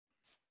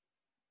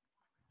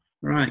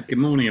Right, good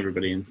morning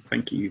everybody, and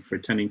thank you for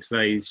attending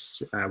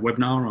today's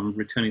webinar on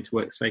returning to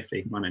work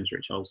safely. My name is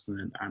Rich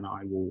Olson, and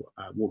I will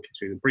walk you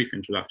through a brief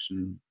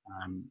introduction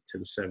to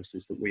the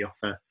services that we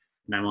offer.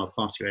 Now I'll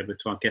pass you over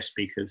to our guest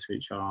speakers,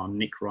 which are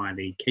Nick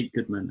Riley, Kate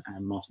Goodman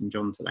and Martin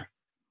John today.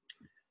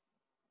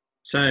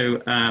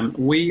 So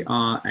we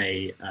are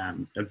a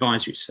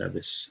advisory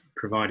service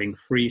providing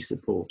free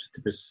support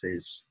to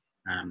businesses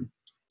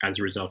as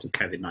a result of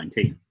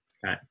COVID-19.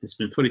 This has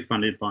been fully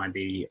funded by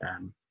the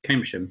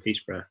Cambridgeshire and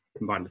Peterborough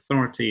Combined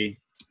Authority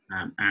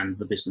and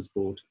the Business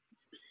Board.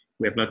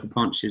 We have local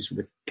partnerships with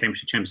the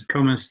Cambridgeshire Chambers of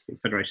Commerce, the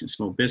Federation of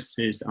Small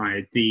Businesses,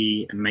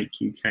 IOD and Make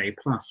UK,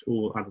 plus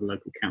all other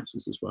local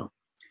councils as well.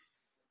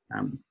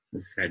 As I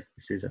said,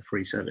 this is a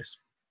free service.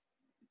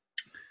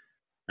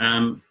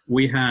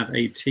 We have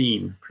a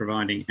team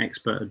providing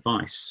expert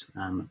advice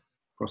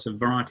across a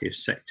variety of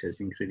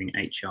sectors, including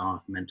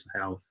HR, mental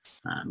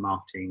health,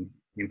 marketing,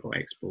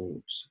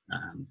 import-export,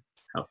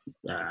 health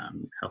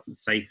and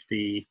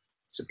safety,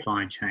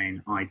 supply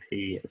chain,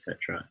 IP,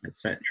 etc.,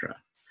 etc.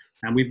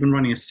 And we've been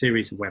running a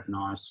series of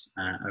webinars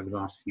over the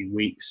last few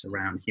weeks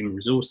around human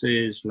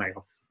resources,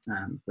 layoff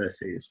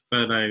versus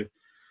furlough,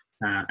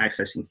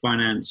 accessing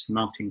finance,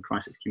 marketing,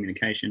 crisis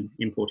communication,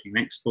 importing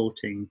and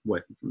exporting,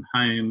 working from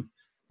home,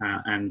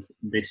 and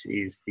this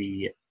is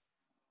the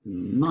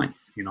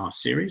 9th in our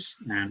series,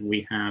 and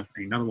we have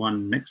another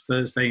one next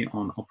Thursday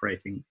on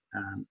operating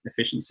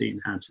efficiency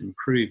and how to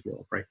improve your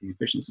operating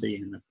efficiency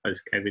in the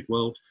post-COVID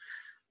world.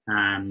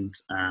 And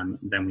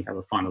then we have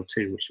a final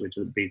two, which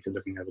we'll be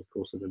delivering over the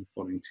course of the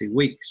following 2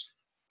 weeks.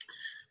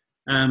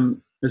 As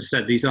I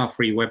said, these are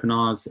free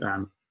webinars.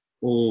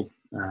 All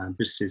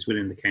businesses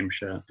within the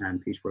Cambridgeshire and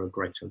Peterborough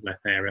Greater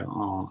Leicester area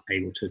are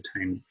able to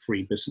obtain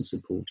free business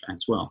support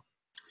as well.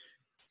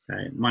 So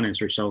my name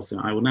is Rich Olson.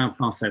 I will now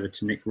pass over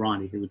to Nick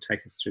Riley, who will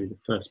take us through the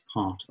first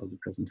part of the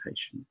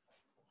presentation.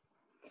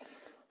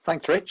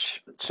 Thanks,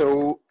 Rich.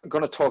 So I'm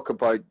going to talk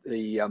about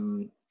the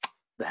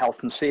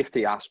health and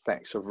safety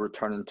aspects of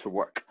returning to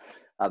work.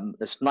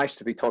 It's nice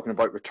to be talking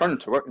about returning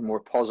to work, a more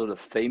positive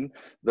theme.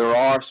 There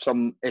are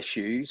some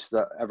issues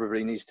that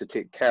everybody needs to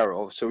take care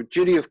of. So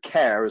duty of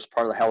care is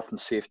part of the Health and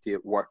Safety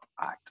at Work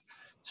Act.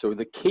 So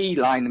the key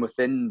line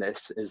within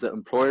this is that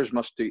employers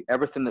must do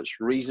everything that's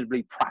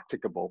reasonably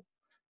practicable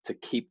to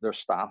keep their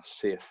staff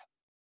safe.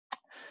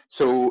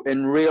 So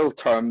in real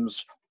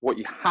terms, what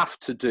you have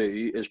to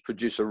do is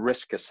produce a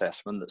risk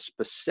assessment that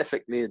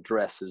specifically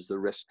addresses the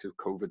risks of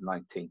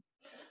COVID-19.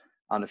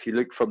 And if you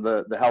look from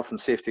the Health and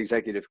Safety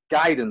Executive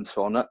guidance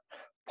on it,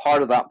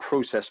 part of that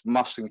process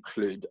must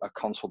include a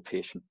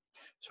consultation.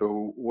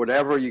 So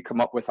whatever you come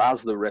up with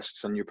as the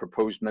risks and your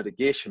proposed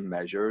mitigation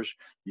measures,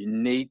 you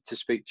need to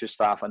speak to your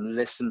staff and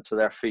listen to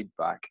their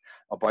feedback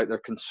about their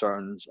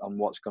concerns and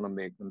what's going to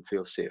make them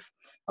feel safe.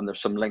 And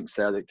there's some links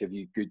there that give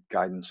you good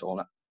guidance on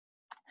it.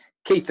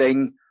 Key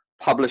thing,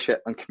 publish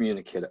it and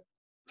communicate it.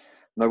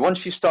 Now,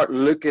 once you start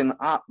looking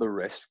at the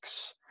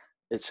risks,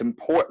 it's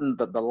important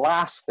that the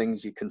last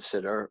things you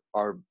consider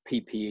are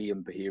PPE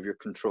and behavior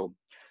control.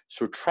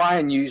 So try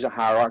and use a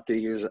hierarchy.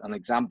 Here's an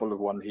example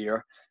of one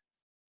here.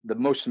 The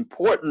most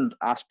important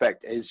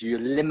aspect is you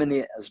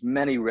eliminate as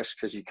many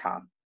risks as you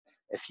can.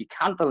 If you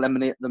can't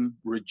eliminate them,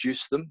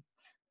 reduce them.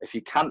 If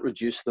you can't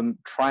reduce them,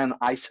 try and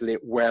isolate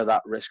where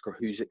that risk or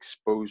who's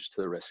exposed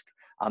to the risk.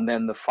 And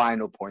then the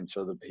final points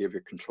are the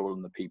behavior control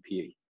and the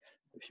PPE.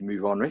 If you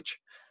move on, Rich.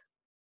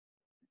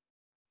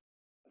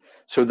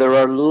 So there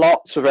are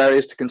lots of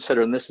areas to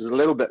consider, and this is a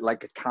little bit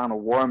like a can of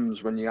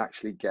worms when you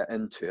actually get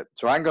into it.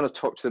 So I'm going to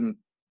talk to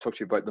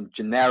you about them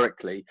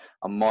generically,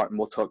 and Martin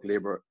will talk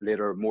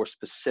later more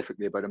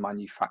specifically about a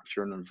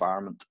manufacturing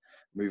environment.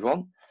 Move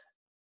on.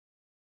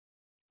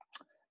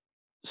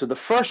 So the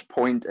first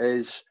point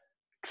is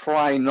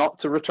try not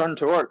to return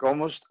to work.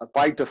 Almost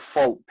by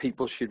default,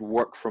 people should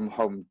work from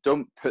home.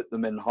 Don't put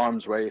them in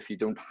harm's way if you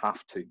don't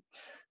have to.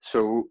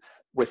 So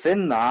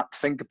within that,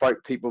 think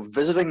about people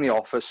visiting the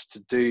office to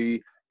do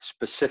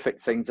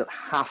specific things that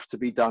have to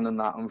be done in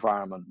that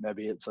environment.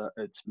 Maybe it's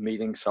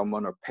meeting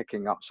someone or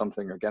picking up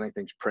something or getting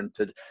things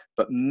printed,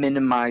 but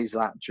minimize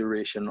that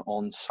duration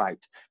on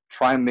site.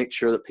 Try and make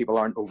sure that people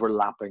aren't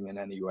overlapping in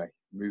any way.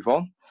 Move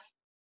on.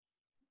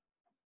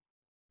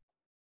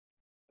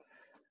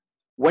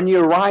 When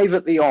you arrive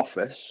at the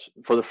office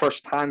for the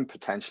first time,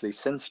 potentially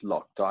since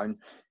lockdown,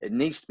 it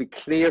needs to be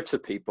clear to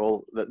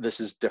people that this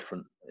is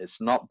different. It's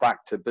not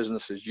back to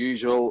business as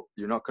usual.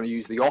 You're not going to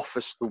use the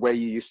office the way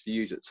you used to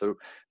use it. So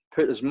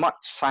put as much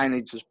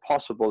signage as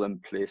possible in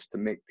place to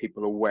make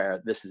people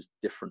aware this is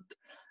different.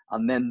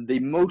 And then the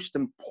most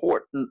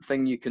important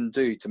thing you can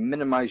do to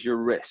minimize your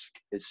risk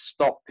is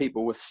stop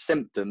people with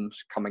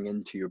symptoms coming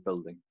into your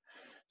building.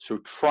 So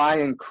try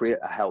and create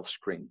a health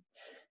screen.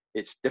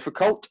 It's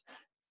difficult.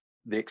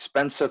 The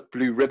expensive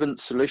blue ribbon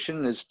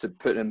solution is to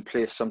put in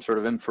place some sort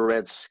of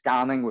infrared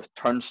scanning with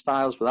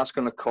turnstiles, but that's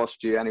going to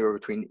cost you anywhere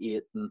between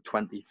 £8,000 and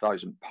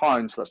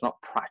 £20,000. So that's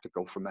not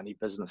practical for many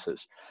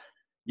businesses.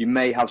 You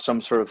may have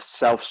some sort of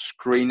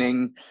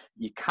self-screening.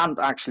 You can't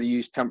actually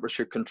use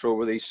temperature control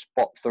with these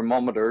spot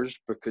thermometers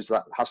because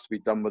that has to be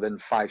done within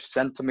 5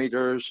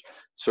 centimeters.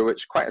 So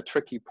it's quite a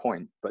tricky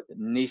point, but it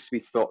needs to be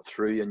thought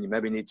through, and you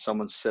maybe need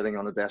someone sitting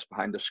on a desk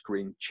behind a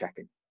screen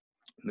checking.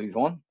 Move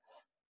on.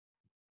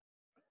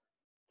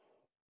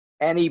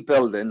 Any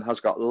building has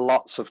got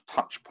lots of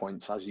touch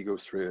points as you go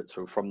through it.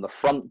 So from the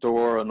front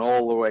door and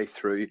all the way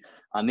through,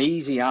 an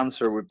easy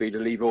answer would be to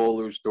leave all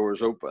those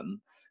doors open,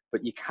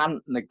 but you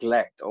can't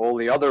neglect all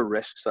the other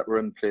risks that were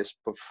in place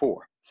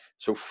before.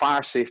 So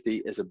fire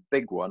safety is a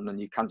big one,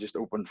 and you can't just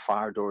open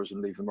fire doors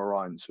and leave them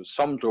around. So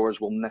some doors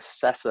will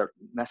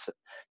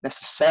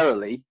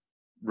necessarily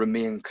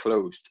remain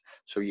closed.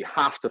 So you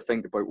have to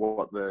think about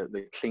what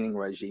the cleaning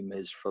regime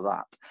is for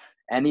that.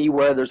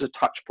 Anywhere there's a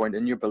touch point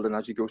in your building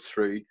as you go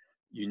through,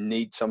 you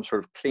need some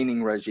sort of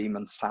cleaning regime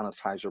and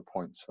sanitizer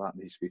points. So that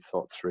needs to be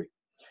thought through.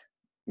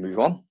 Move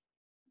on.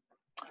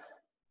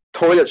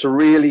 Toilets are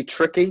really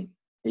tricky,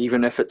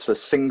 even if it's a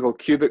single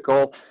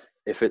cubicle.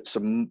 If it's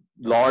a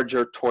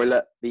larger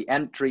toilet, the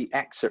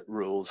entry-exit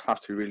rules have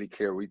to be really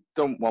clear. We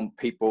don't want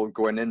people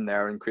going in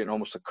there and creating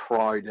almost a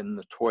crowd in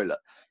the toilet.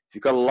 If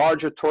you've got a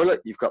larger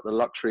toilet, you've got the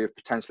luxury of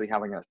potentially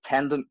having an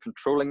attendant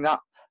controlling that.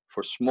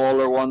 For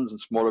smaller ones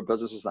and smaller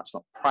businesses, that's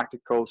not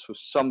practical. So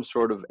some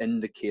sort of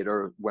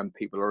indicator when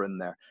people are in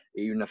there,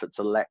 even if it's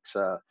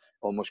Alexa,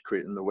 almost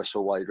creating the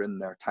whistle while you're in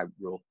there type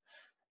rule.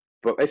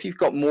 But if you've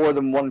got more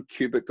than one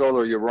cubicle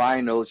or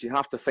urinals, you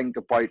have to think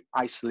about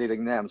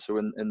isolating them. So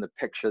in the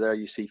picture there,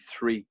 you see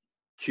 3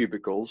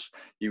 cubicles.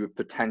 You would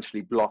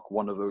potentially block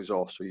one of those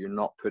off, so you're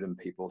not putting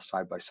people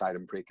side by side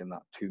and breaking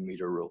that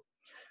 2-meter rule.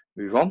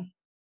 Move on.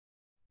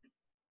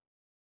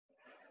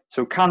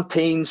 So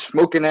canteens,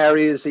 smoking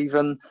areas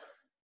even,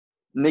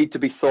 need to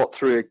be thought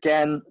through.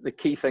 Again, the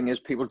key thing is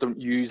people don't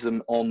use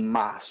them en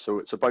masse. So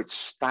it's about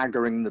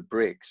staggering the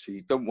breaks. So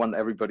you don't want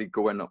everybody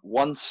going at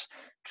once.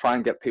 Try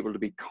and get people to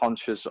be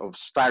conscious of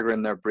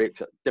staggering their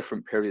breaks at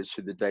different periods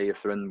through the day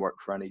if they're in work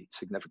for any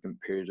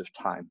significant period of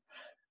time.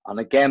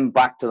 And again,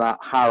 back to that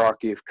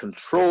hierarchy of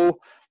control,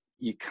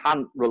 you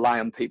can't rely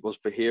on people's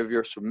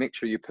behavior. So make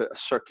sure you put a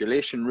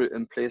circulation route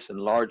in place in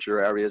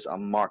larger areas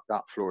and mark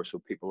that floor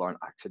so people aren't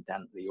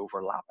accidentally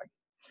overlapping.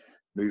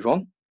 Move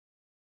on.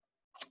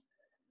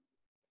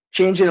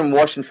 Changing and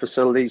washing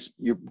facilities,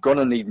 you're going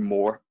to need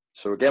more.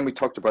 So again, we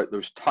talked about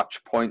those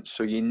touch points.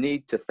 So you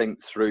need to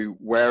think through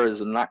where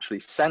is an actually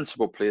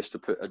sensible place to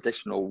put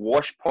additional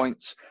wash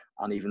points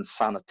and even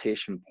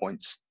sanitation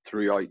points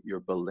throughout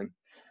your building.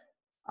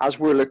 As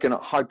we're looking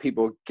at how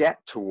people get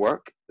to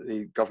work,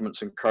 the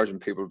government's encouraging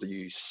people to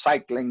use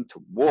cycling,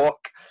 to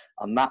walk,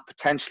 and that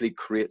potentially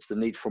creates the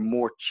need for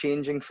more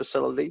changing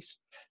facilities.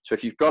 So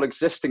if you've got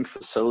existing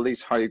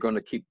facilities, how are you going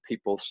to keep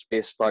people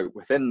spaced out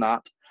within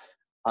that?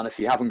 And if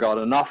you haven't got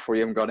enough or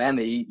you haven't got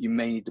any, you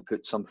may need to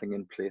put something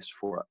in place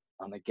for it.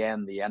 And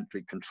again, the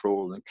entry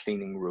control and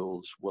cleaning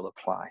rules will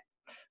apply.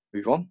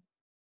 Move on.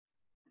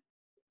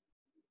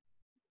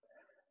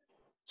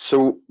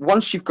 So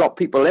once you've got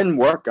people in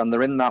work and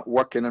they're in that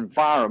working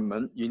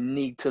environment, you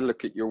need to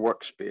look at your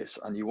workspace,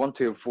 and you want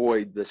to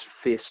avoid this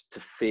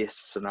face-to-face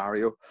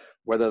scenario,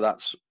 whether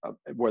that's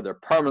where they're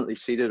permanently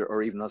seated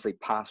or even as they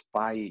pass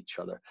by each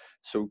other.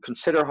 So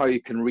consider how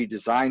you can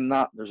redesign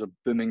that. There's a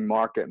booming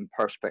market in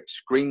perspex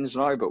screens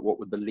now, but what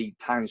would the lead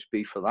times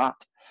be for that?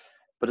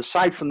 But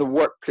aside from the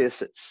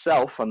workplace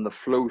itself and the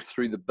flow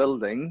through the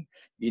building,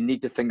 you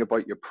need to think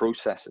about your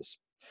processes.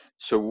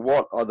 So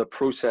what are the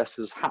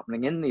processes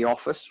happening in the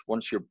office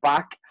once you're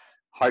back?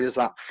 How does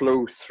that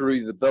flow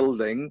through the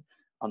building,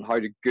 and how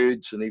do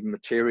goods and even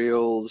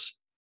materials,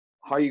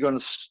 how are you going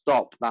to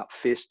stop that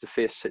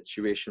face-to-face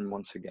situation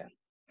once again?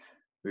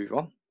 Move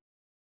on.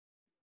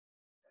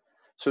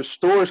 So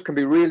stores can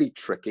be really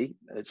tricky.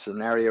 It's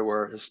an area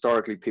where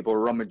historically people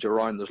rummage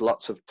around. There's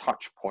lots of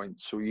touch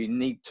points, so you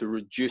need to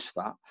reduce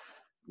that.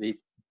 The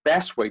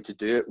best way to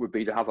do it would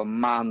be to have a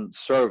manned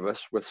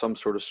service with some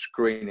sort of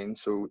screening,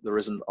 so there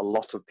isn't a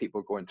lot of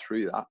people going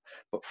through that.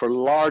 But for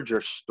larger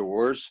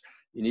stores,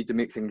 you need to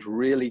make things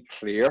really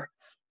clear,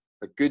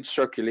 a good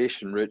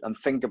circulation route, and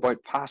think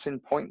about passing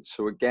points.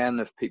 So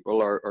again, if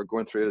people are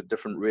going through at a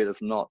different rate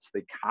of knots,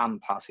 they can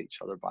pass each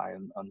other by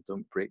and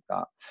don't break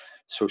that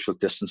social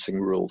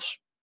distancing rules.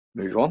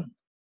 Move on.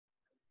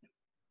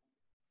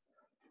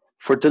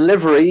 For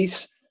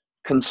deliveries,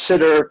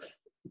 consider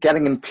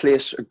getting in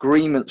place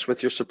agreements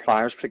with your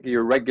suppliers, particularly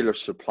your regular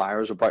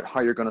suppliers, about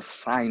how you're going to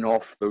sign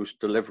off those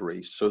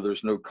deliveries so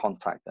there's no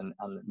contact, and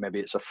maybe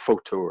it's a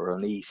photo or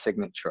an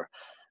e-signature.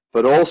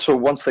 But also,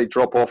 once they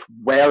drop off,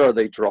 where are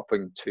they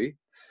dropping to?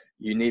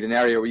 You need an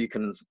area where you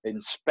can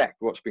inspect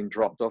what's been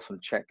dropped off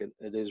and check it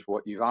is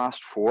what you've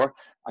asked for,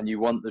 and you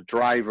want the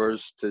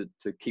drivers to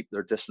keep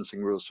their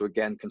distancing rules. So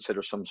again,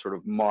 consider some sort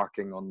of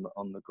marking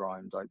on the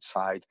ground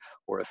outside,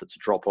 or if it's a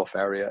drop-off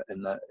area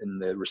in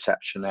the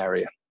reception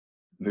area.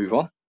 Move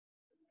on.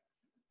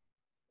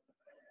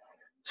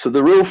 So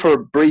the rule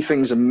for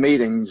briefings and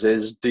meetings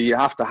is, do you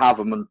have to have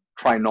them, and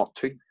try not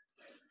to.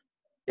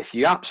 If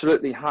you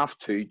absolutely have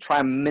to, try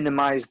and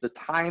minimize the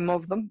time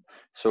of them.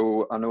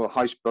 So I know a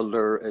house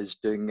builder is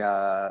doing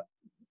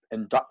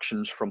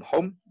inductions from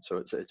home. So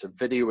it's a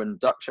video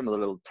induction with a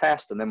little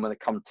test. And then when they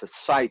come to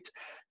site,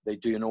 they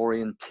do an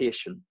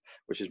orientation,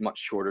 which is much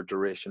shorter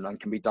duration and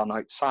can be done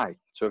outside.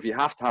 So if you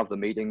have to have the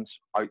meetings,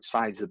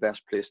 outside's the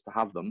best place to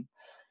have them.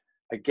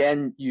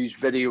 Again, use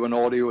video and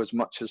audio as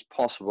much as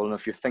possible. And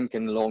if you're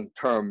thinking long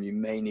term, you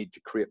may need to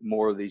create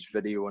more of these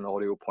video and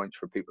audio points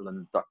for people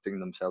inducting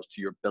themselves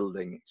to your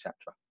building, etc.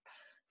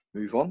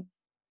 Move on.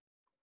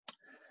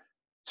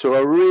 So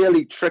a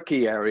really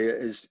tricky area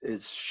is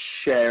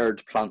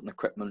shared plant and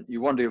equipment. You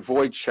want to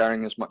avoid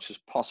sharing as much as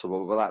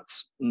possible, but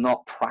that's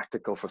not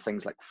practical for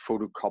things like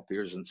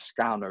photocopiers and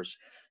scanners.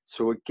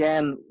 So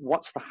again,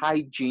 what's the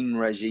hygiene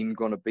regime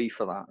going to be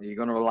for that? Are you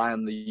going to rely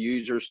on the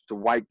users to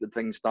wipe the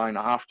things down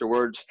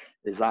afterwards?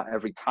 Is that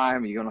every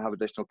time? Are you going to have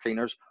additional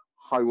cleaners?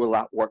 How will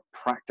that work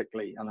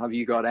practically? And have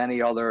you got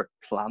any other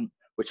plant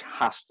which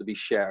has to be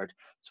shared?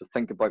 So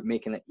think about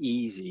making it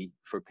easy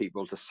for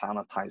people to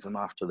sanitize them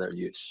after their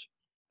use.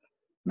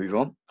 Move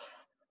on.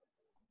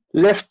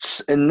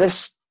 Lifts in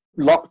this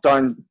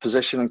lockdown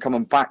position and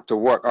coming back to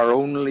work are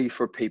only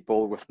for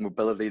people with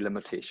mobility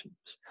limitations.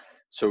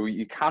 So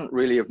you can't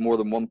really have more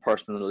than one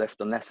person in the lift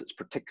unless it's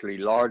particularly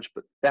large,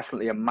 but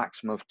definitely a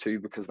maximum of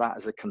 2 because that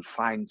is a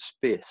confined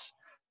space.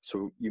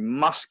 So you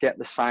must get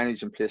the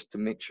signage in place to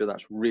make sure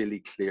that's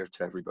really clear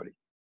to everybody.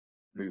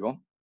 Move on.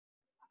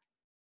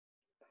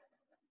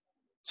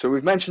 So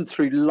we've mentioned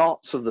through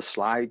lots of the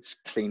slides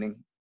cleaning,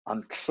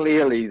 and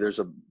clearly there's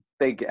a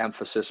big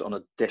emphasis on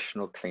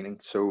additional cleaning.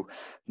 So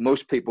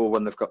most people,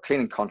 when they've got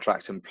cleaning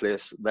contracts in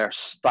place, their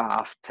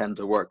staff tend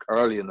to work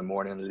early in the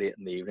morning and late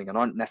in the evening and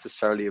aren't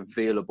necessarily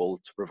available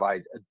to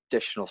provide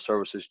additional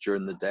services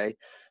during the day.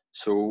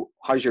 So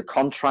how's your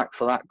contract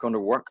for that going to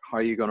work? How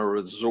are you going to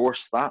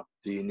resource that?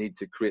 Do you need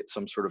to create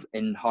some sort of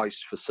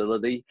in-house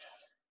facility?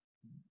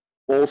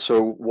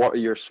 Also, what are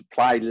your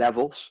supply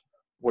levels?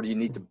 What do you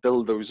need to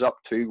build those up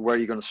to? Where are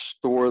you going to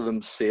store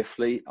them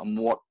safely? And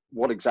what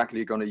exactly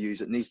you're going to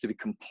use? It needs to be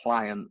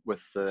compliant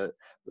with the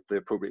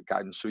appropriate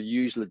guidance. So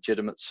use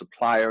legitimate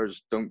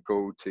suppliers. Don't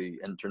go to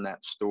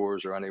internet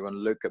stores or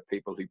anyone. Look at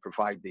people who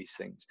provide these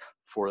things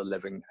for a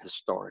living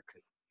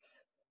historically.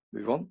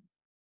 Move on.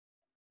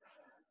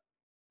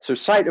 So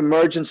site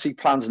emergency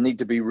plans need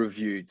to be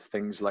reviewed.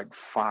 Things like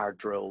fire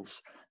drills,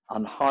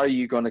 and how are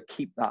you going to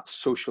keep that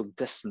social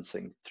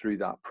distancing through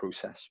that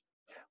process?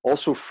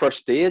 Also,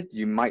 first aid,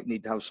 you might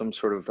need to have some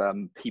sort of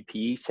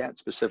PPE set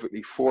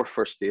specifically for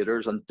first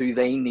aiders, and do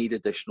they need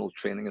additional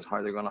training as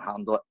how they're going to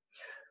handle it?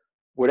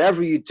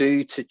 Whatever you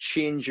do to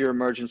change your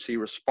emergency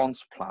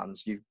response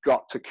plans, you've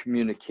got to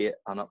communicate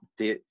and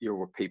update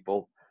your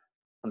people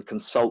and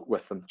consult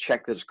with them,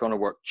 check that it's going to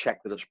work,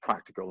 check that it's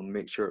practical, and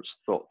make sure it's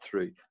thought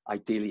through.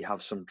 Ideally,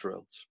 have some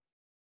drills.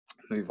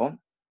 Move on.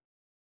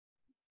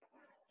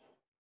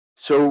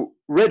 So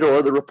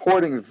RIDOR, the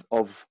reporting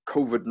of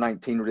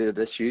COVID-19 related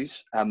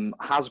issues,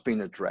 has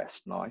been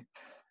addressed now. A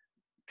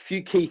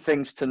few key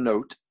things to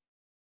note.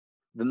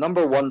 The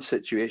number one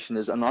situation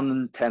is an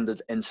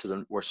unintended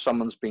incident where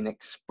someone's been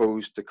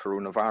exposed to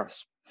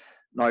coronavirus.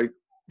 Now,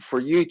 for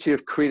you to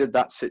have created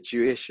that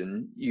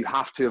situation, you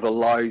have to have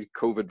allowed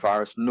COVID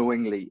virus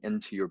knowingly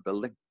into your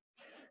building.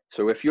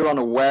 So if you're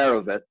unaware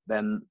of it,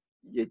 then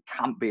it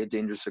can't be a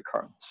dangerous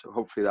occurrence. So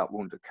hopefully that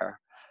won't occur.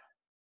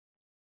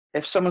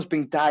 If someone's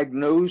been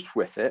diagnosed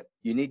with it,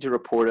 you need to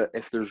report it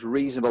if there's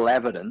reasonable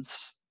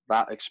evidence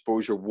that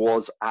exposure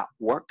was at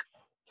work.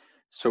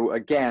 So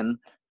again,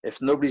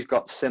 if nobody's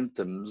got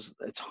symptoms,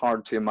 it's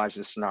hard to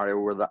imagine a scenario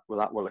where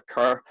that will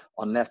occur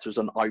unless there's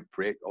an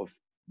outbreak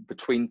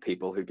between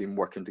people who've been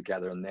working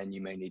together, and then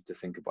you may need to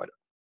think about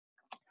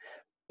it.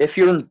 If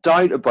you're in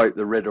doubt about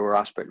the RIDOR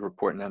aspect of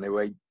reporting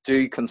anyway,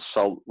 do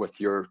consult with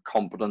your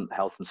competent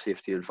health and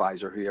safety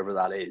advisor, whoever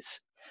that is.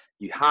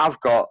 You have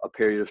got a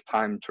period of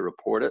time to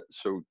report it,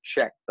 so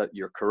check that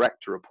you're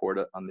correct to report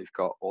it and they've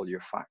got all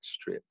your facts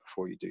straight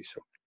before you do so.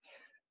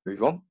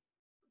 Move on.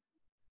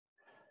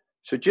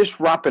 So just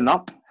wrapping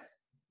up,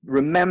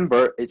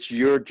 remember it's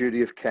your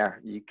duty of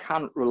care. You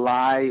can't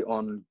rely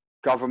on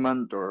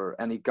government or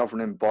any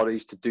governing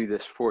bodies to do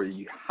this for you.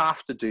 You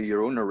have to do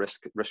your own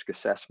risk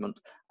assessment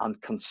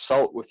and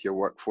consult with your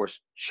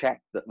workforce,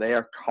 check that they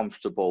are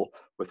comfortable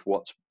with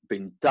what's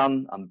been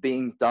done and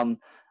being done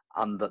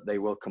and that they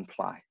will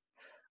comply.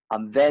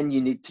 And then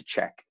you need to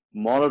check,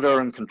 monitor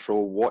and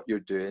control what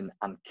you're doing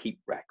and keep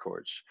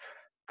records.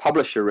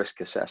 Publish your risk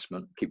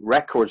assessment, keep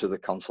records of the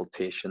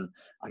consultation,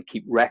 and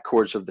keep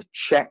records of the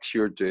checks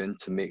you're doing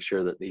to make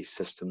sure that these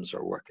systems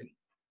are working.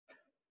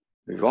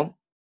 Move on.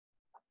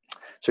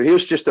 So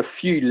here's just a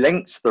few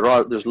links.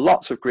 There's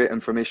lots of great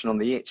information on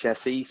the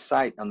HSE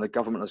site, and the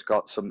government has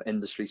got some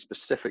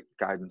industry-specific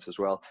guidance as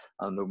well.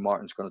 I know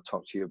Martin's going to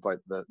talk to you about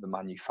the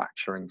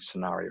manufacturing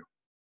scenario.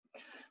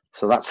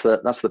 So that's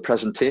the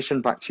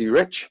presentation. Back to you,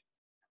 Rich.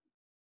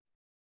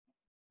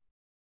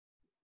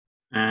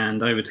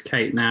 And over to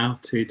Kate now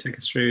to take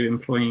us through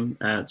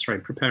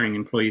preparing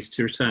employees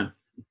to return.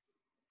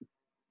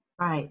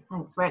 Great,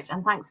 thanks, Rich,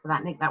 and thanks for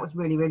that, Nick. That was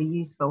really, really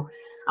useful.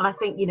 And I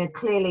think, you know,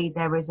 clearly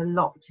there is a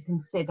lot to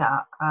consider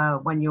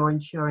when you're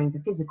ensuring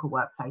the physical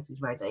workplace is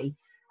ready.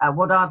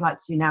 What I'd like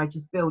to do now is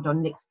just build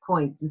on Nick's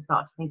points and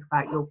start to think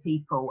about your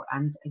people.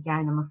 And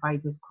again, I'm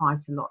afraid there's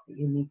quite a lot that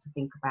you need to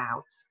think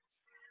about.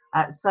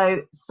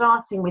 So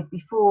starting with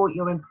before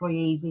your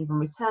employees even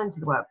return to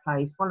the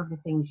workplace, one of the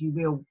things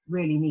you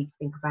really need to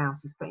think about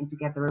is putting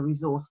together a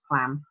resource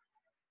plan.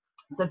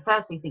 So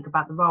firstly, think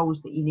about the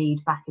roles that you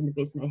need back in the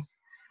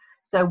business.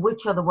 So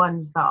which are the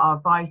ones that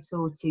are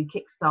vital to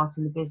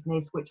kickstarting the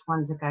business, which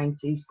ones are going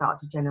to start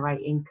to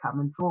generate income,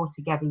 and draw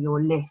together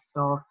your list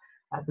of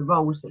the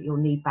roles that you'll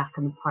need back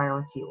in the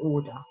priority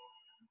order.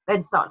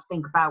 Then start to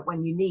think about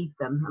when you need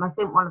them. And I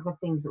think one of the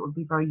things that would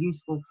be very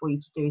useful for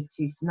you to do is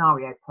to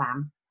scenario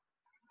plan.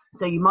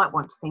 So you might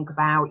want to think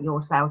about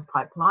your sales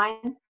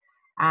pipeline.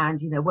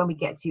 And, you know, when we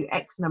get to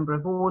X number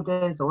of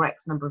orders or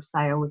X number of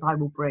sales, I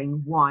will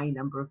bring Y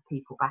number of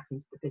people back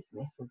into the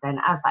business. And then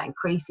as that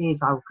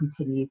increases, I will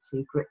continue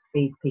to drip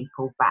feed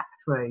people back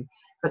through.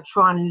 But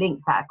try and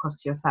link that across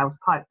to your sales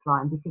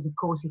pipeline, because, of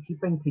course, if you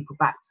bring people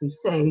back too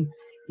soon,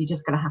 you're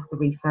just going to have to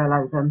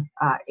refurlough them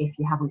if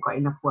you haven't got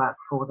enough work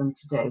for them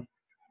to do.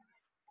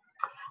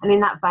 And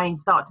in that vein,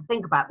 start to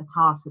think about the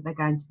tasks that they're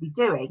going to be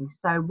doing.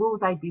 So will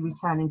they be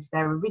returning to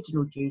their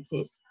original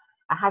duties?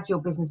 Has your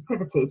business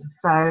pivoted?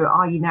 So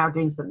are you now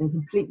doing something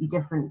completely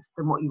different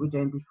than what you were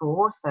doing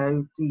before?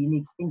 So do you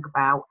need to think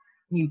about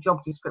new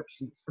job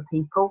descriptions for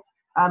people?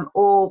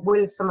 Or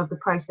will some of the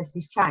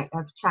processes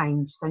have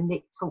changed? So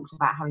Nick talked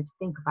about having to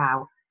think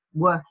about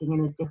working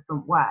in a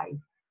different way.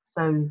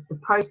 So the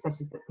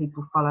processes that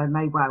people follow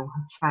may well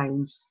have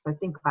changed. So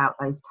think about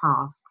those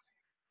tasks.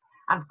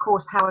 And of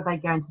course, how are they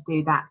going to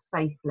do that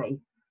safely?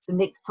 So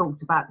Nick's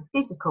talked about the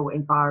physical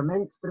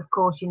environment, but of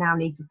course you now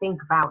need to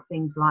think about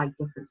things like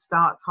different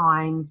start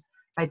times,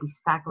 maybe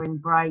staggering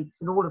breaks,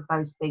 and all of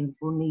those things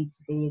will need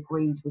to be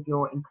agreed with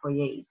your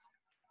employees.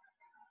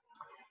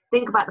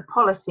 Think about the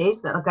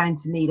policies that are going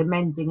to need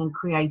amending and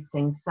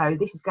creating. So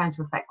this is going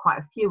to affect quite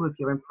a few of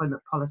your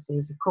employment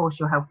policies. Of course,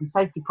 your health and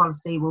safety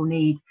policy will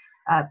need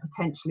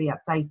potentially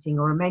updating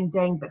or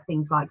amending, but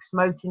things like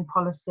smoking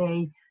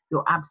policy,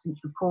 your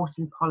absence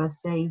reporting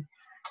policy.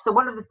 So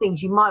one of the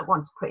things you might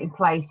want to put in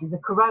place is a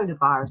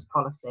coronavirus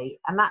policy,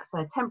 and that's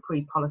a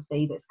temporary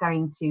policy that's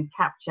going to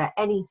capture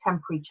any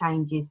temporary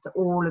changes to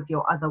all of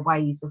your other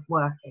ways of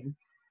working.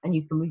 And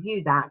you can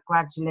review that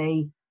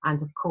gradually,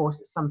 and of course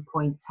at some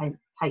point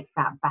take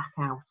that back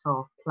out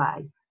of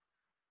play.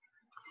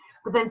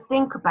 But then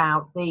think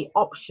about the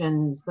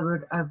options that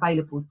are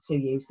available to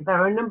you. So there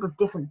are a number of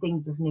different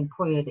things as an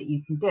employer that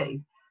you can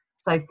do.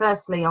 So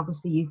firstly,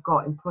 obviously, you've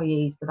got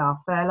employees that are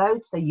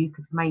furloughed, so you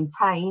could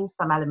maintain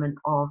some element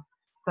of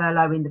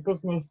furlough in the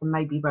business and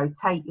maybe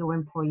rotate your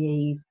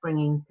employees,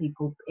 bringing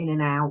people in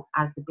and out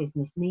as the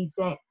business needs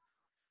it.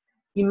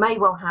 You may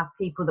well have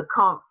people that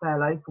can't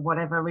furlough for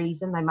whatever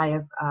reason. They may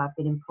have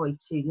been employed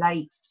too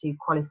late to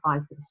qualify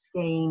for the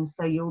scheme,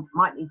 so you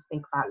might need to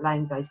think about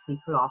laying those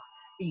people off.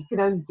 But you can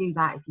only do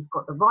that if you've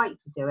got the right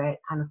to do it,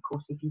 and of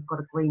course, if you've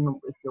got agreement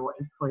with your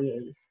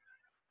employees.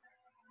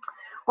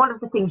 One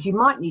of the things you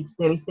might need to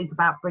do is think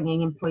about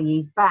bringing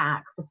employees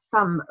back for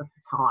some of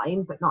the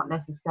time, but not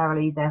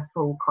necessarily their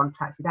full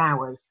contracted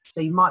hours.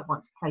 So you might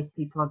want to place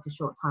people onto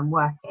short-time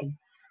working.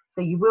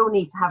 So you will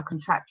need to have a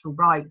contractual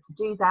right to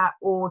do that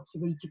or to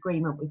reach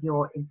agreement with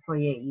your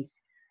employees.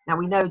 Now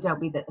we know,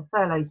 don't we, that the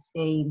furlough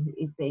scheme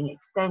is being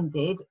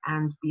extended,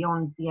 and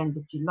beyond the end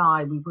of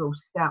July, we will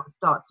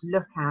start to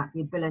look at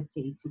the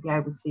ability to be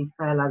able to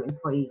furlough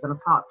employees on a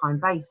part-time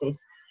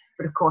basis.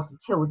 But of course,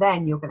 until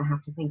then, you're going to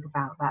have to think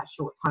about that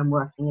short-time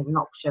working as an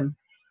option.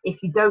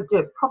 If you don't do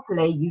it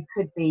properly, you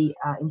could be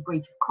in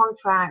breach of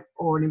contract,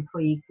 or an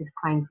employee could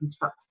claim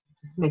constructive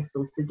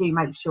dismissal. So do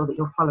make sure that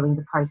you're following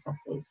the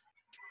processes.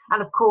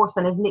 And of course,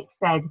 and as Nick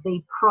said,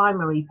 the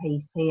primary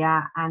piece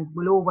here, and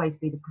will always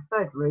be the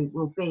preferred route,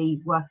 will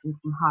be working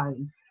from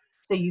home.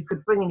 So you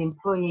could bring an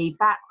employee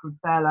back from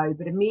furlough,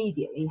 but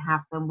immediately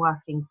have them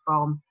working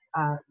from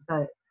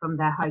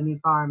their home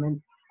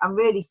environment, and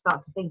really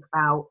start to think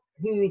about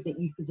who is it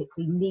you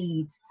physically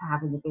need to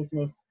have in the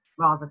business,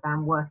 rather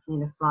than working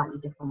in a slightly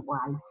different way.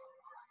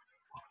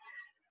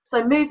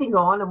 So moving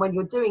on, and when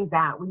you're doing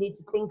that, we need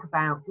to think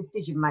about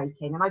decision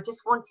making. And I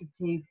just wanted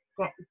to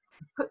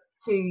put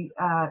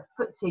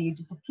to you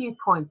just a few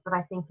points that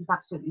I think is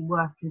absolutely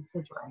worth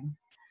considering.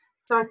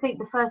 So I think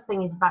the first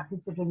thing is about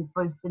considering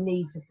both the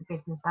needs of the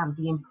business and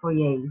the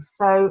employees.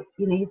 So,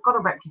 you know, you've got a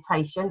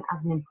reputation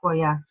as an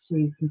employer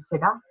to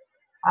consider.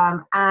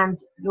 And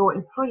your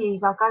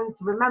employees are going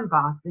to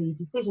remember the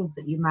decisions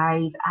that you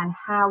made and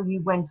how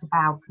you went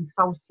about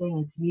consulting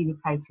and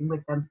communicating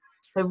with them.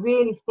 So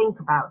really think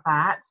about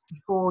that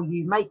before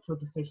you make your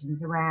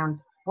decisions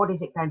around what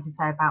is it going to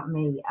say about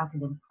me as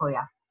an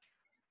employer.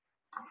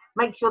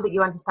 Make sure that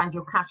you understand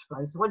your cash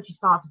flow. So once you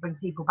start to bring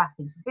people back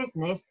into the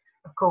business,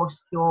 of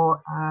course, you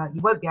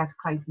won't be able to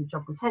claim from the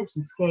job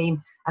retention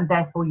scheme, and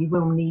therefore you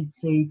will need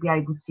to be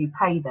able to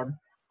pay them.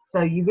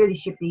 So you really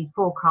should be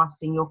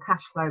forecasting your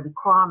cash flow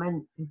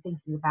requirements and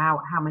thinking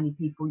about how many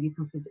people you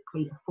can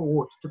physically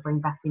afford to bring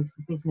back into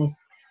the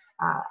business,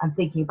 and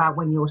thinking about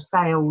when your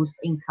sales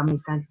income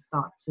is going to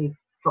start to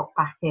drop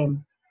back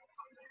in.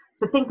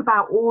 So think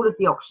about all of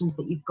the options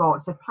that you've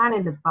got. So plan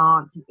in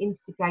advance and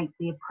instigate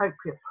the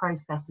appropriate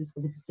processes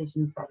for the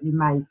decisions that you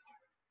make.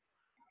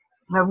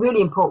 A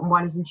really important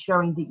one is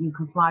ensuring that you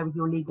comply with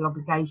your legal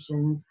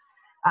obligations.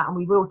 And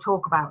we will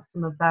talk about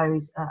some of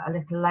those a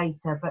little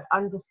later, but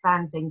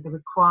understanding the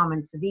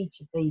requirements of each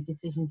of the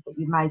decisions that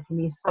you make and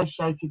the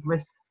associated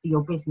risks to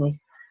your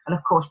business, and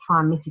of course try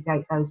and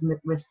mitigate those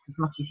risks as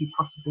much as you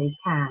possibly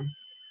can.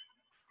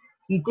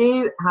 You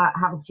do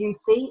have a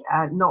duty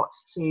not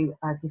to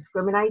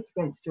discriminate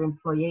against your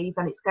employees,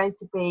 and it's going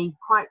to be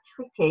quite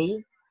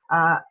tricky.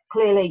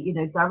 Clearly, you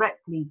know,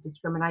 directly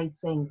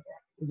discriminating,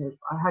 you know,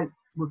 I hope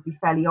would be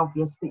fairly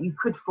obvious, but you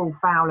could fall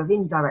foul of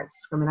indirect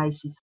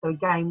discrimination. So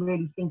again,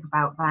 really think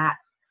about that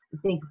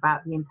and think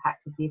about the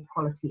impact of the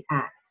Equality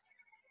Act.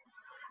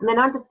 And then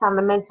understand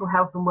the mental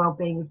health and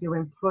well-being of your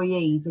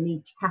employees in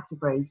each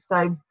category.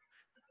 So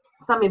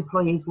some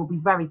employees will be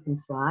very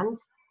concerned,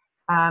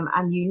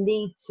 and you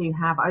need to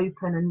have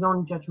open and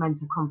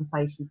non-judgmental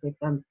conversations with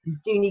them. You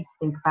do need to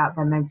think about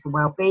their mental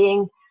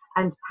well-being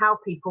and how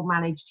people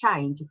manage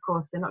change. Of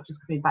course, they're not just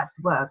coming back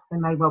to work, they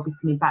may well be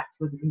coming back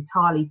to an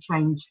entirely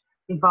changed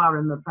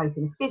environment, both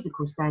in a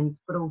physical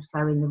sense, but also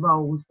in the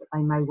roles that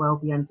they may well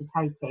be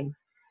undertaking.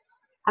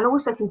 And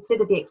also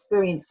consider the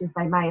experiences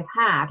they may have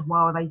had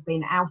while they've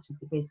been out of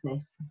the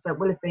business. So it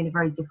will have been a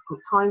very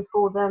difficult time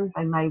for them.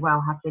 They may well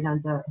have been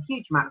under a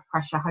huge amount of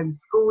pressure,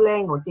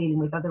 homeschooling or dealing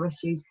with other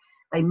issues.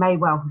 They may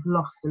well have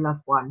lost a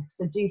loved one.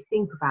 So do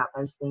think about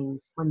those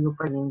things when you're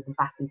bringing them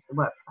back into the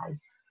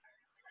workplace.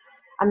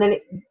 And then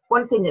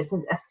one thing that's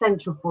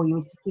essential for you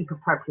is to keep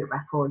appropriate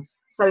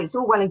records. So it's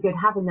all well and good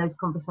having those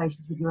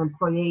conversations with your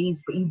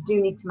employees, but you do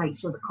need to make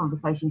sure that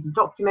conversations are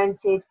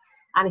documented.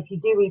 And if you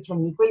do reach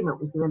any agreement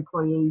with your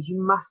employees,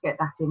 you must get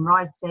that in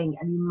writing,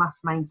 and you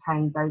must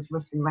maintain those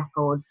written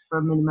records for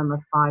a minimum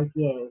of 5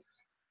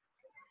 years.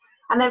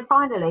 And then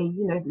finally,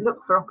 you know, look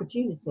for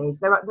opportunities.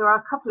 There are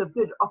a couple of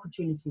good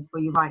opportunities for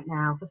you right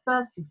now. The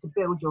first is to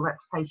build your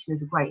reputation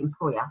as a great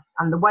employer.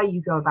 And the way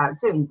you go about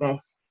doing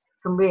this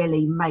can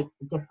really make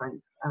the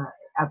difference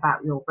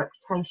about your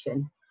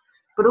reputation.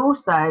 But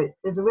also,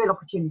 there's a real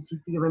opportunity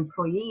for your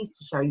employees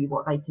to show you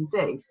what they can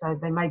do. So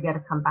they may be able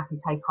to come back and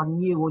take on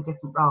new or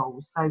different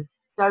roles. So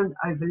don't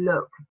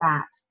overlook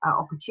that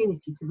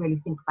opportunity to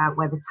really think about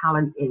where the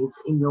talent is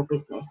in your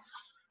business.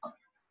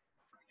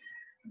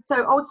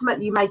 So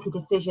ultimately, you make a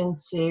decision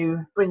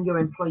to bring your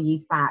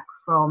employees back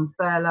from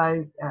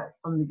furlough,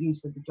 from the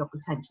use of the job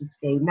retention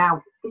scheme.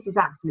 Now, this is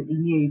absolutely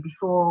new.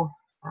 Before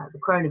the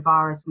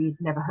coronavirus, we've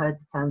never heard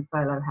the term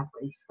furlough, have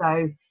we?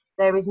 So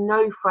there is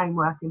no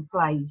framework in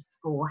place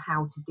for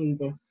how to do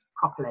this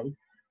properly.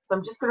 So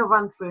I'm just going to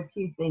run through a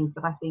few things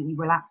that I think you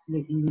will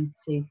absolutely need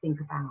to think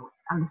about.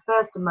 And the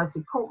first and most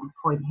important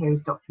point here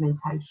is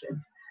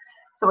documentation.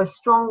 So I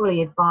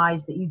strongly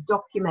advise that you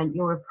document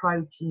your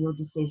approach and your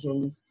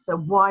decisions. So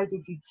why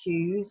did you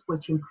choose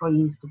which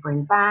employees to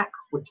bring back,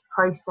 which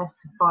process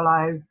to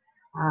follow,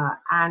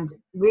 and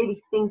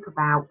really think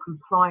about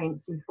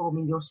compliance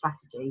informing your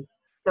strategy.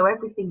 So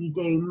everything you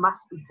do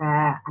must be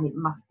fair and it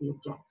must be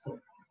objective.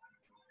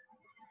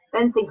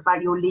 Then think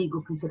about your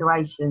legal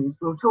considerations.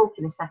 We'll talk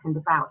in a second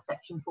about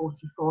Section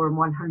 44 and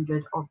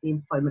 100 of the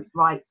Employment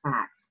Rights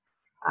Act.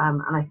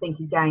 And I think,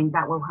 again,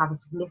 that will have a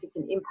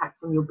significant impact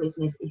on your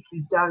business if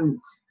you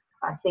don't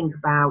think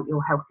about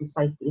your health and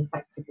safety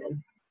effectively.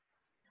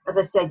 As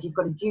I said, you've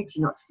got a duty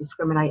not to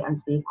discriminate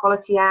under the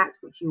Equality Act,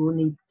 which you will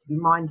need to be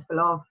mindful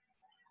of.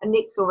 And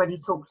Nick's already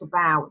talked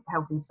about the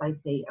Health and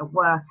Safety at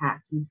Work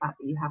Act and the fact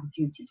that you have a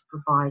duty to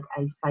provide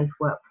a safe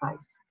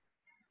workplace.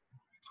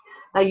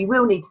 Now, you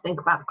will need to think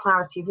about the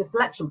clarity of your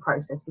selection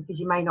process because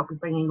you may not be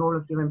bringing all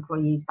of your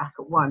employees back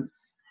at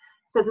once.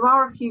 So there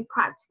are a few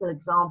practical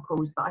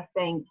examples that I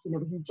think we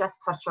can just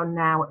touch on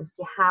now as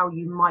to how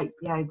you might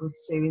be able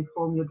to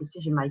inform your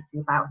decision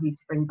making about who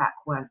to bring back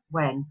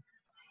when.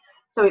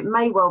 So it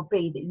may well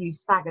be that you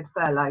staggered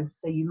furlough.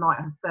 So you might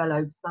have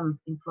furloughed some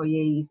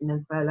employees and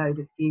then furloughed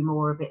a few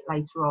more a bit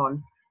later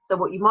on. So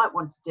what you might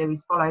want to do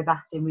is follow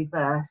that in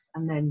reverse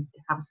and then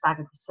have a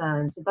staggered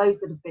return. So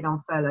those that have been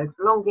on furlough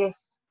for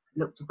longest,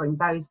 look to bring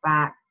those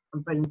back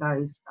and bring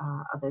those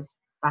others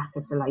back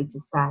at a later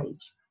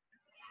stage.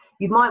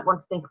 You might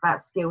want to think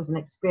about skills and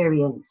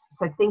experience.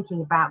 So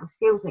thinking about the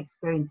skills and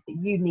experience that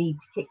you need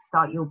to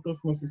kickstart your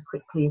business as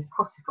quickly as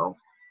possible.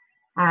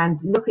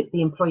 And look at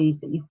the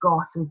employees that you've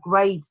got and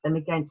grade them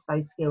against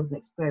those skills and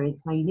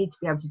experience. Now, you need to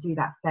be able to do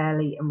that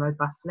fairly and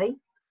robustly,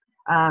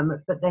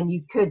 but then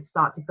you could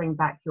start to bring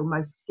back your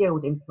most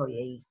skilled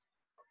employees.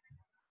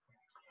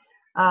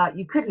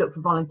 You could look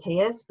for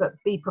volunteers, but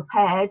be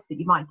prepared that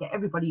you might get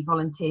everybody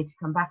volunteer to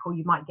come back, or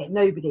you might get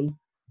nobody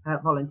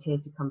volunteer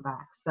to come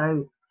back.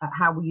 So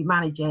how will you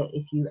manage it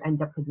if you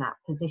end up in that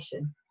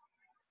position?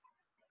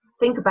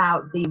 Think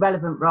about the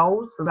relevant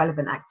roles for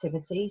relevant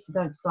activities. So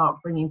don't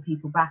start bringing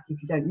people back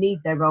if you don't need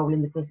their role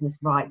in the business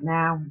right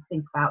now.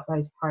 Think about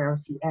those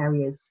priority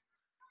areas.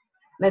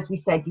 And as we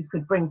said, you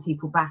could bring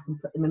people back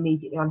and put them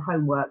immediately on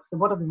homework. So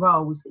what are the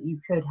roles that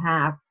you could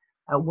have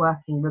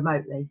working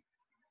remotely?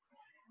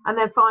 And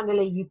then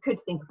finally, you could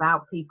think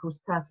about people's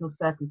personal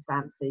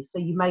circumstances. So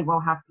you may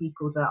well have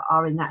people that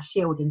are in that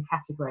shielding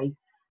category.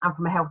 And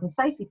from a health and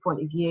safety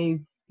point of view,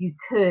 you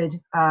could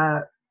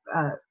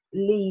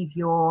leave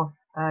your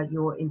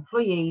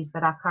employees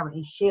that are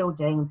currently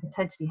shielding,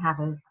 potentially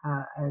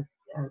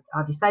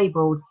are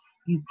disabled.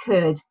 You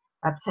could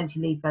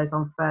potentially leave those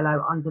on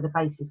furlough under the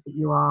basis that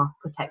you are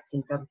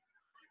protecting them.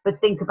 But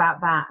think about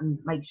that and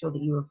make sure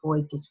that you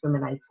avoid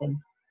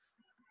discriminating.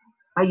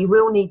 You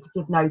will need to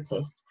give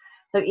notice.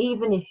 So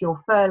even if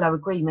your furlough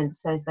agreement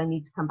says they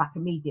need to come back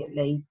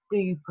immediately,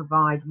 do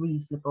provide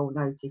reasonable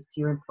notice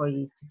to your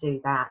employees to do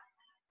that.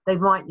 They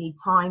might need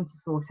time to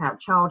sort out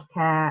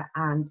childcare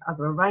and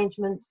other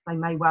arrangements. They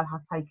may well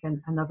have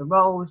taken another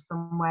role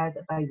somewhere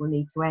that they will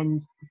need to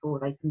end before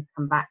they can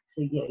come back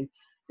to you.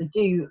 So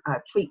do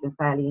treat them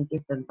fairly and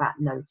give them that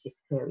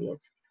notice period.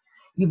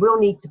 You will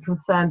need to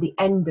confirm the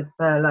end of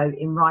furlough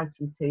in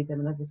writing to them.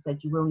 And as I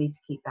said, you will need to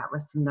keep that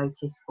written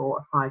notice for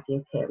a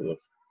 5-year period.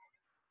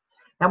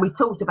 Now, we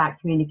talked about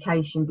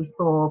communication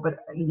before, but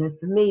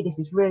for me, this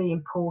is really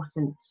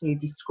important to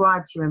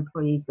describe to your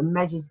employees the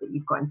measures that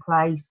you've got in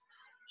place,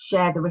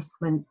 share the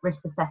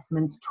risk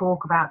assessment,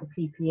 talk about the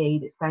PPE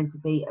that's going to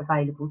be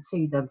available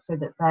to them so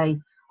that they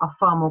are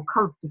far more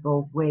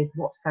comfortable with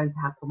what's going to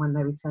happen when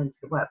they return to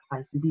the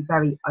workplace, and be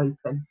very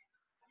open.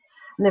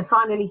 And then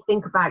finally,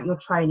 think about your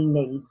training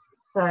needs.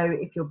 So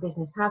if your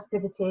business has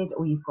pivoted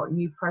or you've got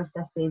new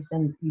processes,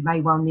 then you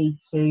may well need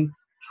to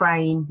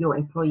train your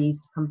employees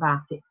to come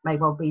back. It may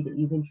well be that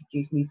you've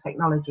introduced new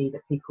technology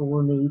that people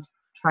will need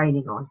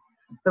training on.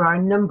 There are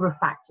a number of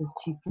factors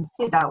to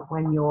consider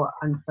when you're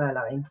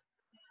unfurloughing.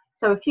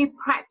 So a few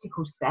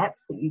practical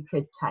steps that you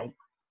could take.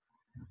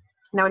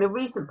 Now, in a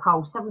recent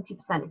poll,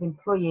 70% of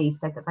employees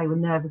said that they were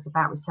nervous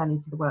about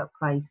returning to the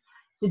workplace.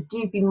 So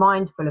do be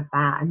mindful of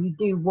that, and you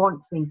do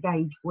want to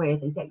engage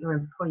with and get your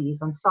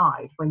employees on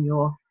side when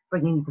you're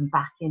bringing them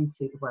back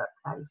into the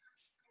workplace.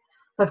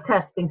 So of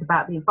course, think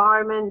about the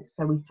environment.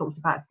 So we've talked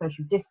about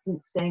social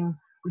distancing.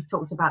 We've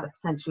talked about the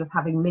potential of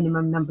having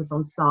minimum numbers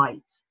on site.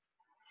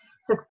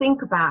 So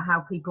think about how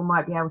people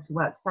might be able to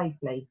work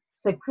safely.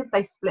 So could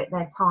they split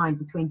their time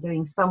between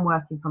doing some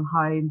working from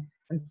home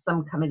and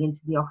some coming into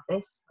the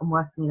office and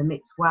working in a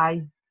mixed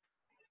way?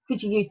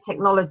 Could you use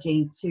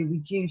technology to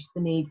reduce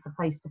the need for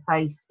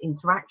face-to-face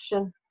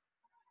interaction?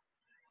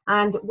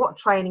 And what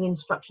training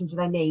instruction do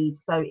they need?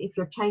 So if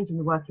you're changing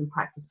the working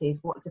practices,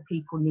 what do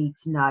people need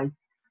to know?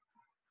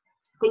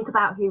 Think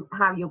about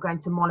how you're going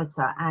to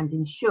monitor and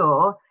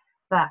ensure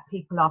that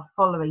people are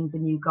following the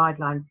new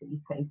guidelines that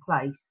you've put in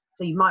place.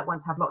 So you might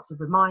want to have lots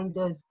of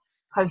reminders,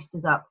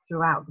 posters up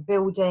throughout the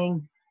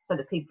building so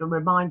that people are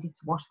reminded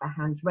to wash their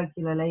hands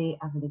regularly,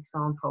 as an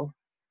example.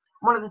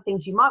 One of the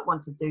things you might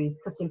want to do is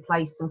put in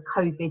place some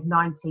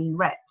COVID-19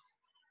 reps.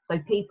 So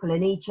people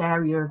in each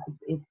area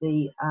of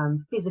the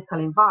physical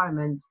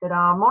environment that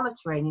are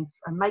monitoring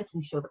and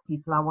making sure that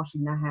people are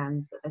washing their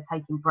hands, that they're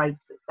taking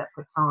breaks at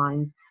separate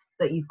times,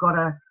 that you've got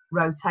a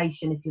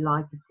rotation, if you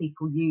like, of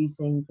people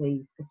using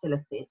the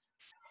facilities.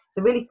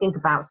 So really think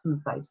about some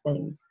of those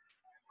things.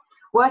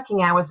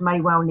 Working hours may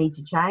well need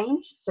to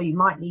change, so you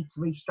might need to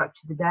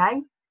restructure the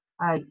day.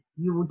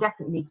 You will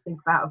definitely need to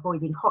think about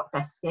avoiding hot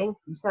desking.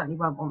 You certainly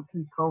won't want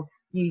people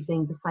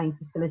using the same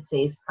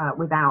facilities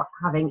without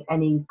having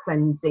any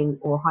cleansing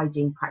or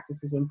hygiene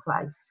practices in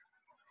place.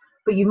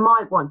 But you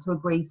might want to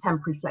agree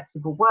temporary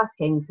flexible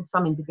working for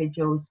some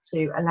individuals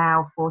to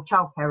allow for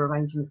childcare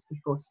arrangements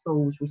before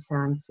schools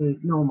return to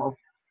normal.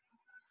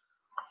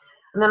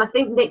 And then I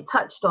think Nick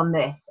touched on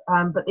this,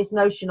 but this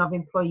notion of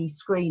employee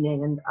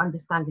screening and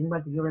understanding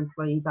whether your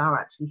employees are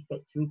actually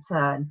fit to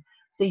return.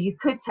 So you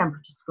could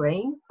temperature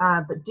screen,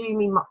 but do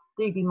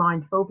be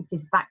mindful,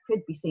 because that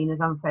could be seen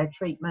as unfair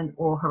treatment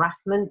or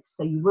harassment.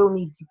 So you will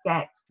need to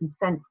get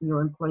consent from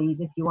your employees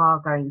if you are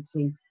going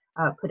to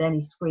put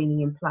any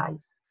screening in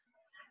place.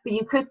 But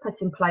you could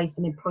put in place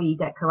an employee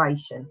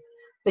declaration.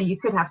 So you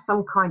could have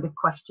some kind of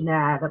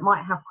questionnaire that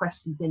might have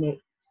questions in it,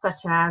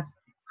 such as,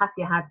 have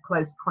you had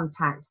close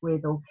contact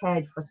with or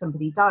cared for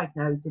somebody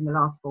diagnosed in the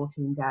last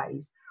 14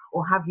 days?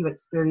 Or have you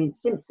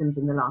experienced symptoms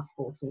in the last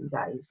 14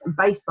 days? And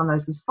based on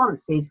those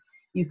responses,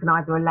 you can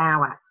either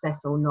allow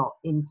access or not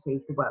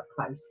into the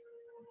workplace.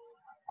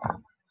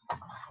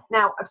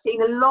 Now, I've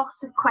seen a lot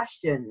of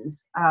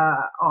questions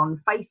on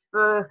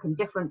Facebook and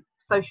different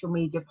social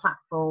media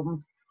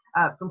platforms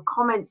from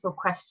comments or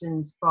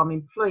questions from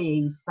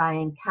employees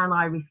saying, can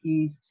I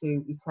refuse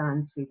to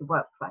return to the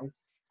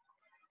workplace?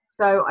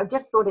 So I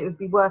just thought it would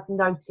be worth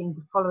noting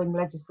the following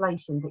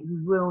legislation that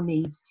you will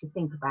need to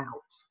think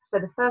about. So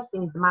the first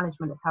thing is the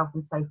Management of Health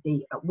and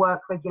Safety at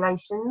Work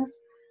regulations.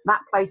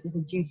 That places a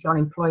duty on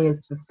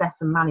employers to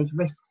assess and manage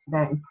risk to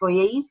their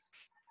employees.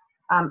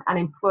 An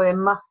employer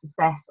must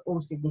assess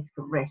all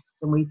significant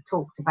risks, and we've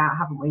talked about,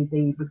 haven't we,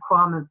 the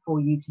requirement for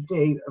you to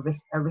do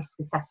a risk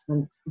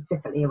assessment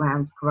specifically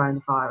around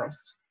coronavirus.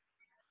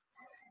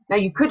 Now,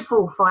 you could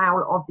fall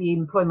foul of the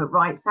Employment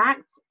Rights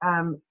Act.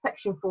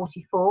 Section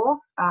 44,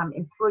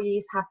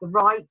 employees have the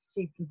right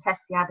to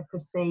contest the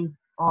adequacy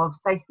of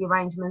safety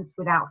arrangements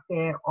without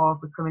fear of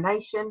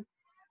recrimination.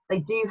 They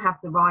do have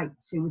the right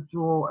to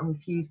withdraw and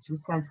refuse to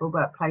return to a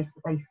workplace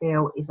that they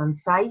feel is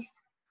unsafe.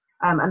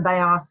 And they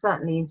are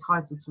certainly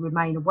entitled to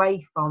remain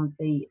away from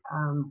the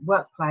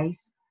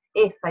workplace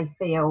if they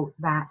feel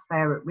that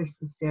they're at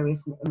risk of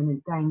serious and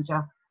imminent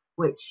danger,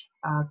 which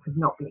could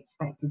not be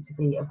expected to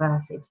be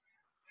averted.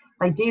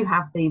 They do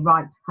have the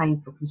right to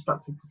claim for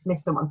constructive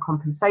dismissal and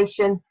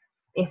compensation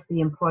if the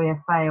employer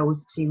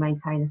fails to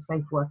maintain a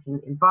safe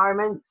working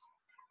environment.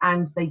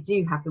 And they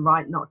do have the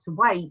right not to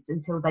wait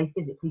until they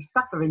physically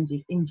suffer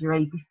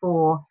injury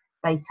before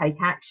they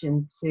take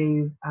action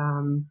to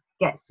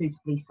get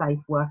suitably safe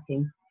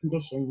working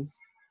conditions.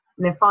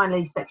 And then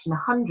finally, Section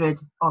 100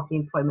 of the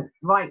Employment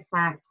Rights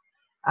Act,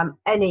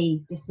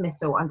 any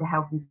dismissal under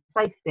health and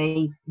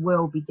safety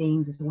will be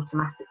deemed as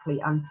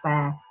automatically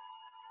unfair.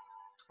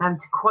 And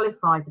to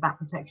qualify for that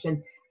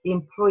protection, the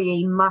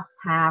employee must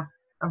have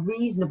a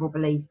reasonable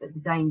belief that the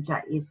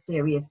danger is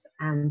serious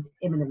and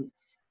imminent.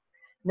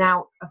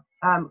 Now,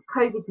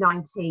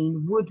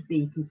 COVID-19 would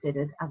be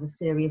considered as a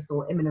serious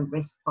or imminent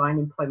risk by an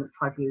employment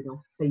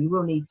tribunal, so you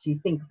will need to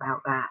think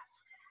about that.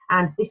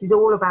 And this is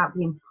all about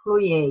the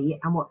employee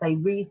and what they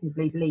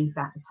reasonably believed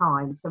at the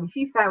time. So if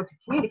you fail to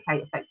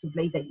communicate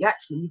effectively that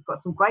you've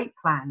got some great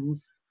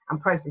plans and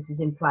processes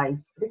in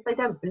place, but if they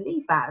don't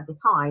believe that at the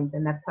time,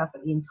 then they're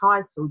perfectly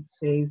entitled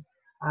to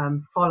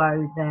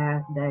follow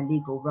their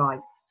legal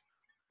rights.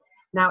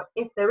 Now,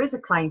 if there is a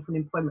claim from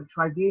an employment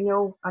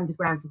tribunal under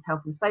grounds of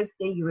health and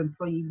safety, your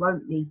employee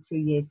won't need 2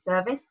 years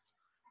service.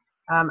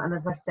 And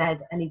as I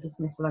said, any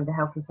dismissal under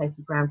health and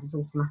safety grounds is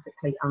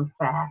automatically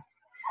unfair.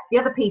 The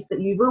other piece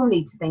that you will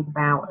need to think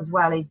about as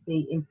well is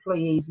the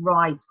employee's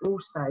right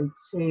also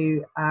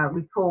to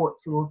report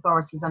to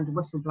authorities under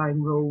whistleblowing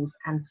rules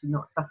and to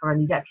not suffer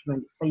any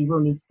detriment. So you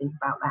will need to think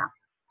about that.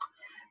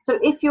 So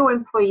if your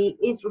employee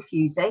is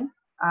refusing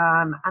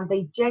and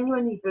they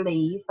genuinely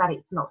believe that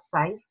it's not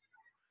safe,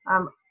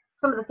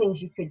 some of the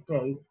things you could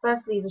do,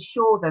 firstly, is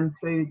assure them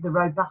through the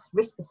robust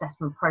risk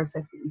assessment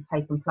process that you've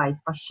taken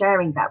place by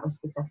sharing that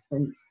risk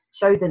assessment,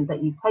 show them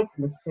that you've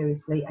taken this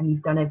seriously and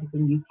you've done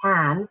everything you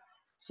can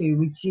to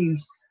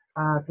reduce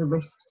the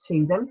risk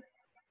to them.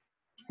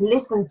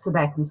 Listen to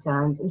their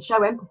concerns and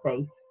show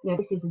empathy. You know,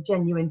 this is a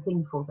genuine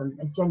thing for them,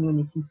 they're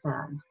genuinely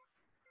concerned.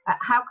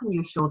 How can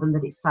you assure them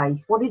that it's safe?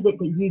 What is it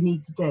that you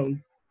need to do?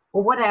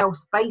 Or what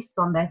else, based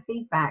on their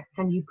feedback,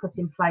 can you put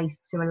in place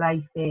to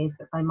allay fears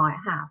that they might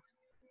have?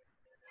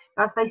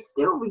 Now, if they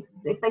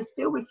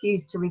still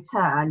refuse to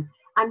return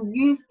and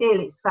you feel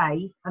it's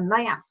safe and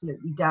they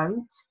absolutely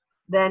don't,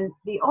 then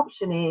the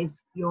option is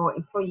your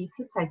employee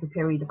could take a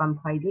period of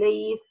unpaid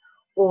leave,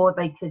 or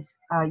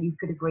you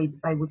could agree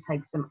that they will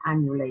take some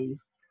annual leave.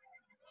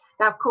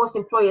 Now, of course,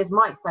 employers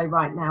might say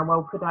right now,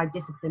 well, could I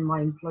discipline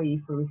my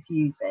employee for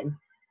refusing?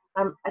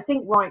 I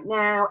think right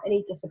now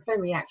any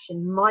disciplinary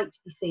action might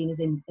be seen as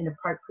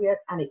inappropriate,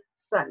 and it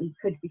certainly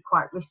could be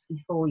quite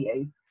risky for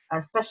you,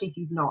 especially if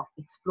you've not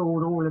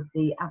explored all of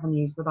the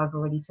avenues that I've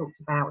already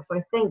talked about. So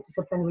I think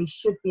disciplinary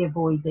should be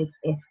avoided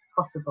if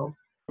possible.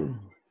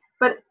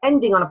 But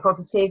ending on a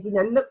positive,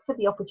 look for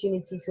the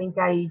opportunity to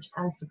engage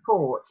and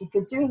support. If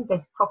you're doing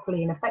this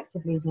properly and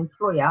effectively as an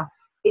employer,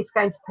 it's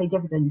going to pay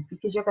dividends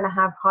because you're going to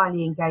have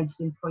highly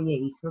engaged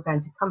employees who are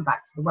going to come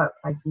back to the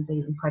workplace and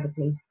be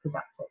incredibly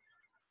productive.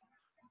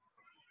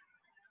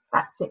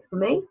 That's it for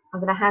me.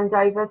 I'm going to hand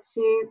over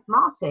to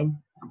Martin.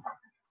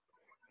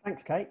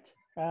 Thanks, Kate.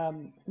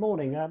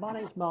 Morning, my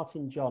name's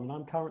Martin John and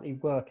I'm currently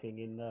working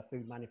in the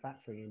food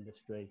manufacturing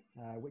industry,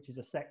 which is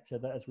a sector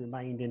that has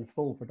remained in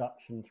full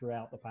production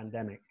throughout the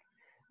pandemic.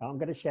 I'm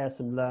going to share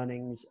some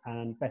learnings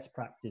and best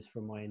practice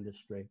from my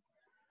industry.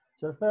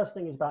 So the first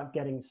thing is about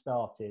getting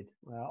started.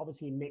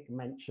 Obviously, Nick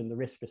mentioned the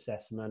risk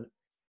assessment,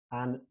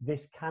 and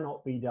this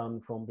cannot be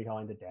done from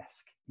behind a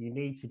desk. You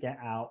need to get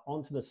out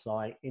onto the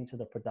site, into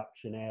the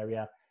production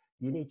area.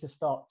 You need to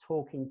start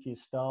talking to your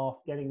staff,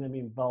 getting them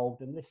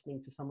involved and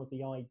listening to some of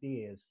the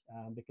ideas,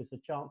 because the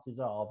chances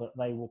are that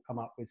they will come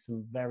up with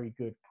some very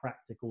good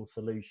practical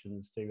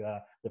solutions to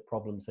the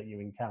problems that you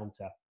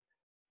encounter.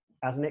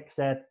 As Nick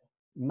said,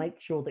 make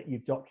sure that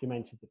you've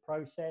documented the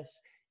process.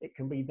 It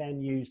can be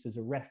then used as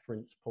a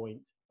reference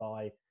point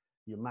by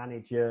your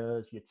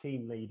managers, your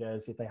team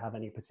leaders, if they have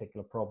any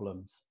particular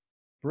problems.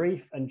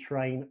 Brief and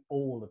train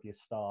all of your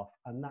staff,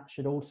 and that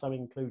should also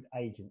include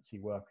agency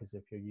workers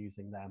if you're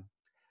using them.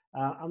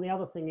 And the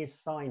other thing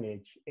is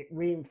signage. It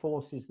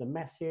reinforces the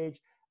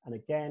message. And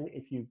again,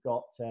 if you've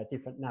got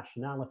different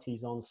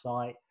nationalities on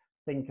site,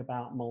 think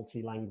about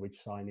multi-language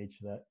signage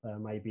that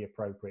may be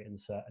appropriate in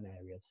certain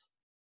areas.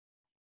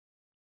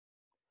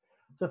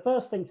 So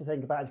first thing to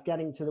think about is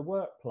getting to the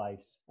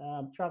workplace.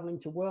 Traveling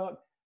to work,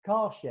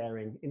 Car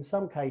sharing in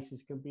some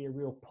cases can be a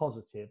real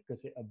positive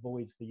because it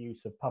avoids the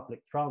use of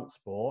public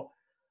transport.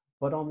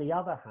 But on the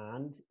other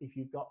hand, if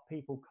you've got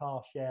people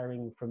car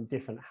sharing from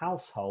different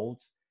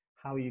households,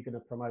 how are you going to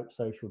promote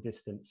social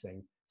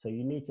distancing? So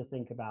you need to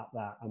think about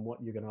that and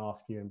what you're going to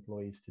ask your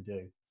employees to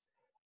do.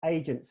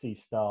 Agency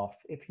staff,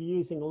 if you're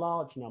using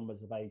large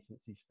numbers of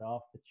agency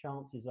staff, the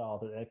chances are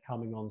that they're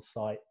coming on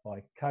site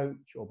by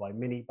coach or by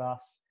minibus,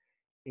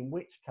 in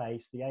which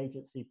case the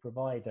agency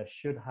provider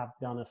should have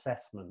done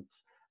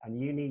assessments,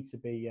 and you need to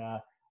be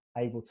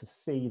able to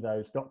see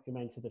those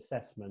documented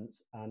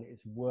assessments, and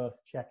it's worth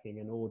checking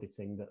and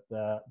auditing that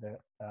the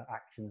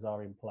actions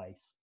are in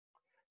place.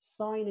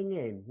 Signing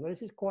in, well,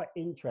 this is quite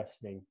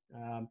interesting.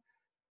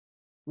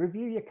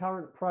 Review your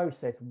current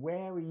process.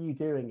 Where are you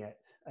doing it?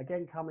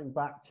 Again, coming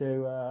back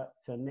to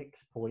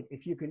Nick's point,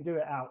 if you can do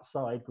it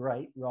outside,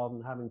 great, rather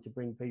than having to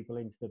bring people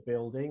into the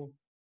building.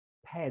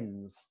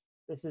 Pens.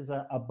 This is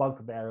a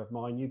bugbear of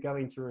mine. You go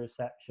into a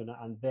reception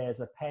and there's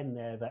a pen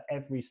there that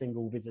every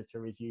single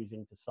visitor is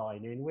using to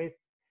sign in with.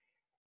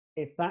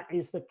 If that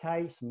is the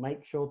case,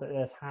 make sure that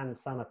there's hand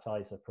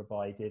sanitizer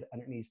provided,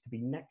 and it needs to be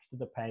next to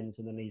the pens,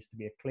 and there needs to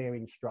be a clear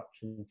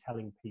instruction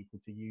telling people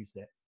to use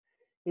it.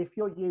 If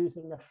you're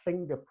using a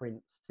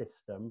fingerprint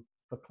system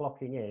for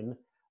clocking in,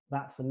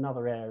 that's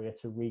another area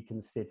to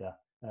reconsider,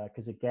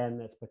 because again,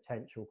 there's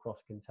potential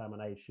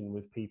cross-contamination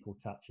with people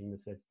touching the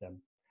system.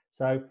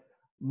 So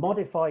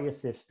modify your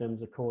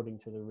systems according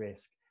to the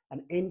risk.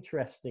 And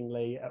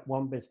interestingly, at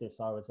one business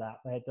I was at,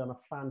 they had done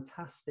a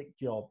fantastic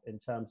job in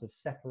terms of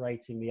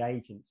separating the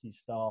agency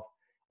staff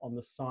on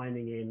the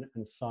signing in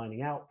and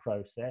signing out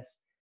process.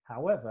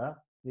 However,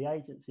 the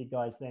agency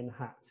guys then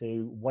had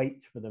to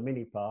wait for the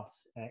minibus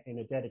in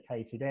a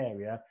dedicated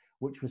area,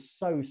 which was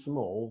so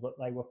small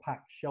that they were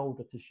packed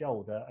shoulder to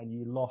shoulder, and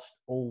you lost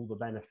all the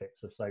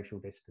benefits of social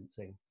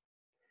distancing.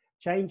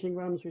 Changing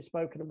rooms we've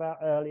spoken about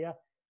earlier.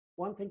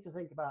 One thing to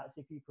think about is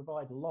if you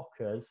provide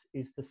lockers,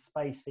 is the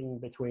spacing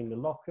between the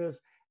lockers,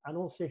 and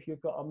also if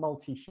you've got a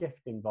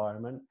multi-shift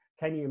environment,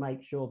 can you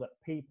make sure that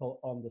people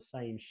on the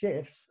same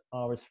shifts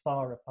are as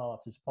far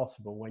apart as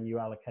possible when you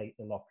allocate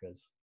the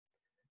lockers?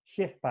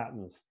 Shift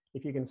patterns.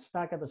 If you can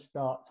stagger the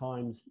start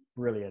times,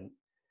 brilliant.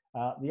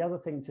 The other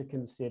thing to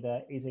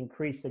consider is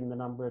increasing the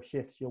number of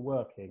shifts you're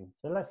working.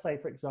 So let's say,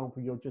 for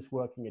example, you're just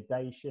working a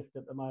day shift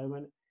at the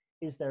moment.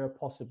 Is there a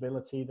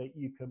possibility that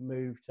you can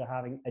move to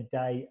having a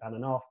day and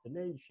an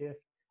afternoon shift,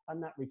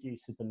 and that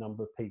reduces the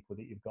number of people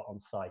that you've got on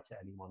site at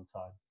any one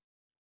time?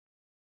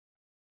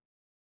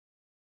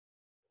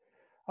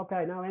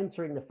 Okay, now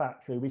entering the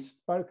factory, we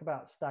spoke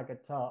about staggered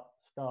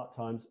start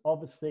times.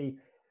 Obviously,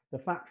 the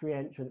factory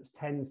entrance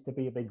tends to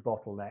be a big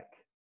bottleneck.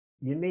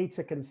 You need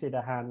to consider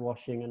hand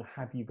washing, and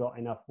have you got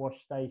enough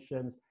wash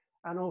stations?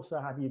 And also,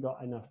 have you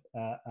got enough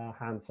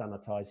hand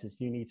sanitizers?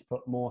 You need to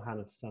put more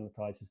hand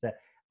sanitizers there.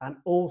 And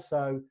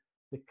also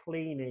the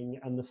cleaning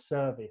and the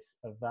service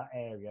of that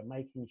area,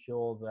 making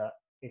sure that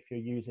if you're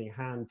using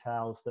hand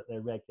towels, that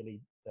they're regularly,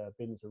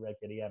 bins are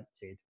regularly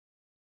emptied.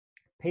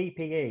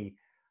 PPE,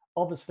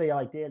 obviously,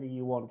 ideally,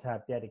 you want to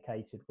have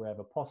dedicated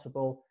wherever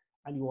possible,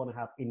 and you want to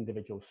have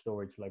individual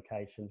storage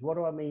locations. What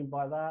do I mean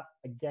by that?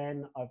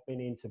 Again, I've been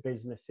into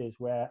businesses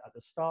where at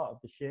the start of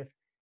the shift,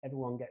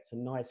 everyone gets a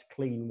nice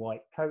clean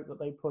white coat that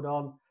they put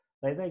on.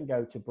 They then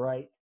go to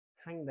break,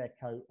 hang their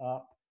coat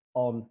up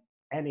on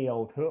any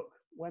old hook.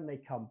 When they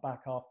come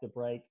back after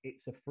break,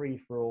 it's a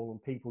free-for-all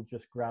and people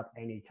just grab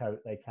any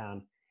coat they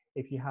can.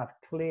 If you have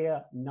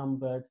clear,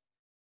 numbered,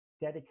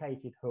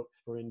 dedicated hooks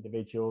for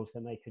individuals,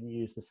 then they can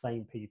use the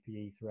same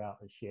PPE throughout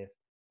the shift.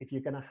 If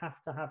you're going to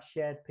have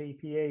shared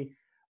PPE,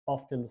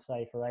 often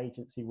say for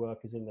agency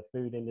workers in the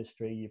food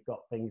industry, you've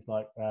got things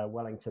like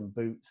Wellington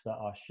boots that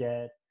are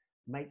shared.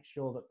 Make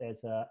sure that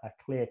there's a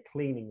clear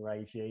cleaning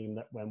regime,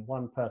 that when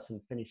one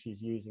person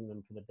finishes using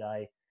them for the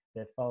day,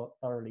 they're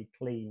thoroughly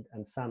cleaned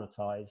and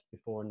sanitized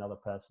before another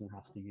person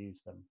has to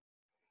use them.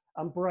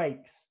 And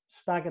breaks,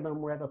 stagger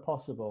them wherever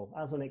possible.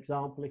 As an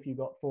example, if you've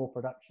got 4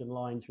 production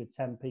lines with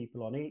 10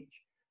 people on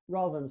each,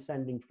 rather than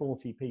sending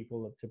 40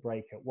 people to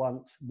break at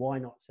once, why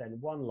not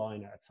send 1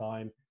 line at a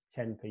time,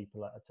 10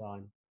 people at a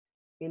time?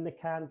 In the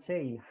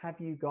canteen, have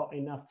you got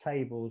enough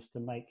tables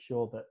to make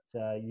sure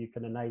that you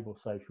can enable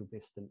social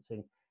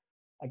distancing?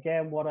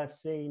 Again, what I've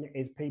seen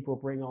is people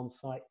bring on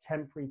site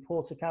temporary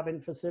porta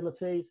cabin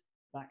facilities.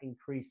 That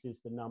increases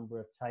the number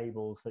of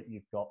tables that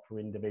you've got for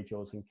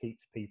individuals and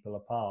keeps people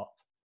apart.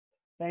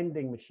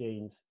 Vending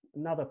machines,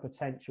 another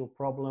potential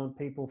problem,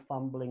 people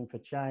fumbling for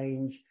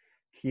change,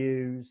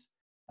 queues.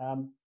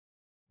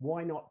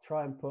 Why not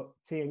try and put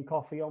tea and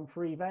coffee on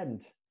free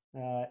vend?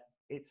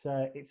 It's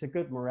a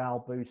good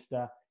morale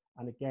booster,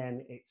 and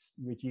again, it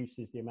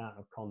reduces the amount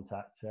of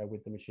contact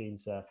with the machine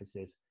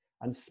surfaces.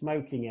 And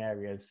smoking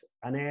areas,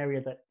 an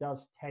area that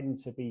does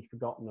tend to be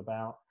forgotten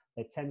about.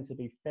 They tend to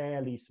be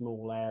fairly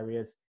small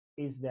areas.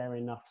 Is there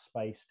enough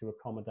space to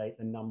accommodate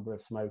the number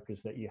of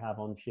smokers that you have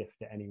on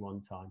shift at any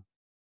one time?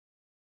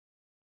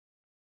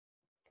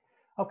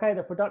 Okay,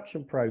 the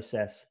production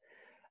process.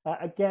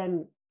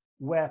 Again,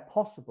 Where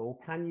possible,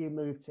 can you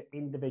move to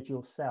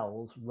individual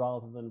cells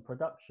rather than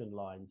production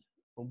lines?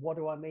 And what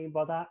do I mean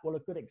by that? Well, a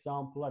good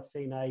example, I've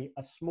seen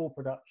a small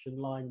production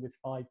line with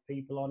 5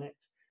 people on it.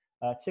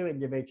 2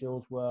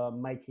 individuals were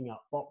making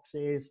up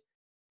boxes,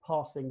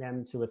 passing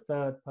them to a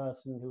third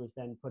person who was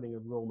then putting a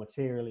raw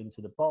material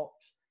into the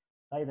box.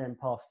 They then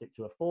passed it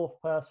to a 4th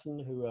person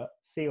who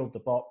sealed the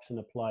box and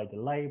applied the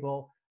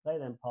label. They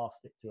then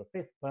passed it to a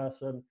 5th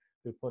person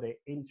who put it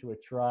into a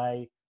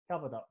tray,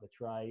 covered up the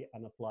tray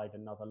and applied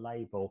another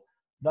label.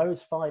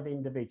 Those 5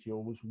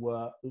 individuals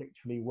were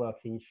literally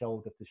working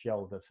shoulder to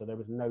shoulder, so there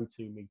was no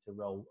 2-meter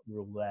rule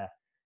there.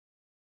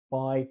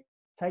 By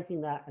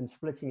taking that and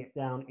splitting it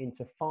down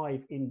into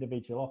 5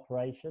 individual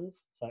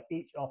operations, so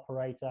each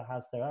operator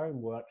has their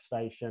own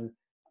workstation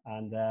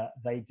and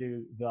they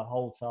do the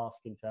whole task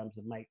in terms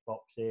of make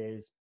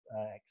boxes,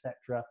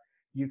 etc.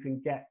 You can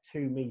get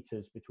 2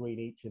 meters between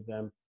each of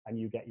them and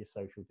you get your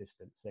social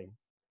distancing.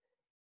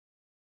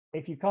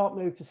 If you can't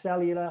move to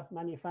cellular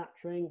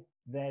manufacturing,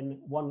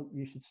 then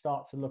you should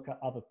start to look at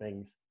other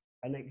things.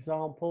 An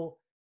example,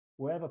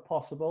 wherever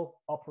possible,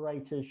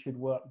 operators should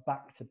work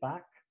back to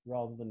back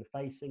rather than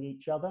facing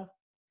each other.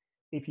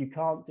 If you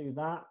can't do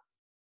that,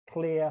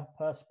 clear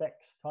perspex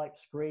type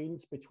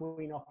screens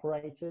between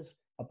operators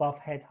above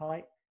head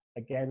height,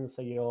 again,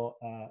 so you're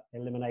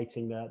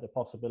eliminating the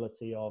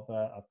possibility of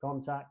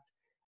contact,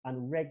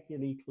 and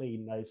regularly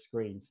clean those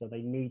screens. So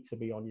they need to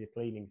be on your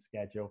cleaning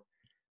schedule.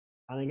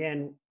 And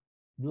again,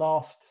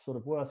 last sort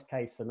of worst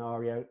case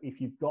scenario,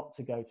 if you've got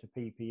to go to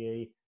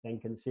PPE, then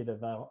consider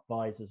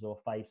visors or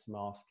face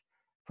masks.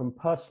 From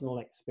personal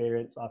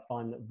experience, I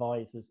find that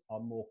visors are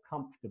more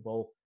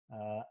comfortable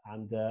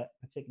and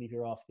particularly if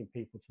you're asking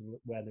people to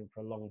wear them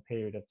for a long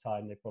period of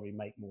time, they probably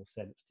make more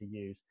sense to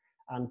use.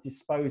 And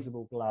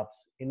disposable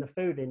gloves. In the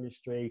food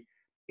industry,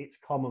 it's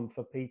common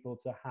for people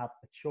to have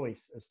a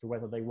choice as to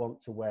whether they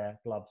want to wear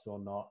gloves or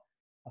not.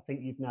 I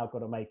think you've now got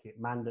to make it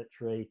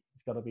mandatory.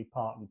 It's got to be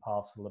part and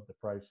parcel of the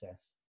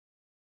process.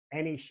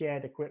 Any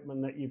shared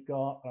equipment that you've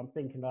got, I'm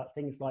thinking about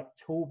things like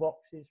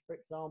toolboxes, for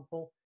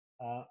example,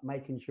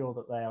 making sure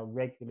that they are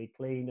regularly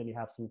cleaned and you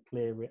have some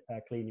clear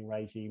cleaning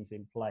regimes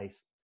in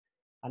place.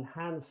 And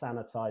hand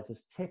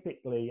sanitizers,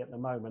 typically at the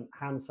moment,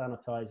 hand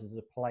sanitizers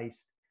are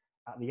placed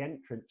at the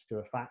entrance to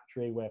a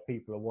factory where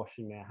people are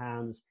washing their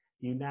hands.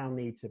 You now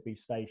need to be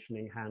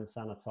stationing hand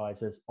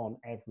sanitizers on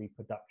every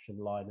production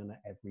line and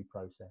at every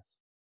process.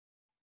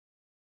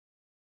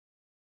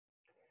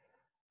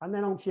 And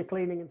then onto your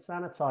cleaning and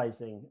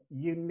sanitizing.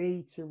 You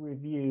need to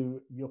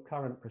review your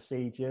current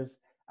procedures,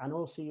 and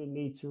also you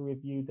need to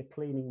review the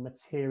cleaning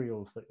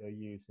materials that you're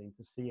using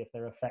to see if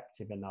they're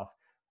effective enough.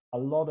 A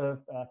lot of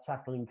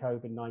tackling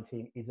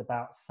COVID-19 is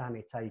about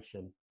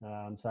sanitation.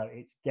 So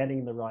it's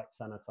getting the right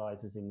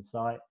sanitizers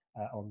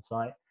on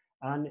site,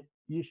 and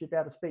you should be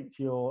able to speak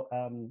to your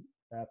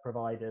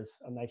providers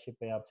and they should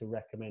be able to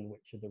recommend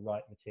which are the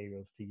right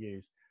materials to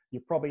use.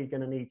 You're probably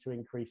going to need to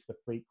increase the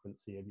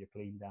frequency of your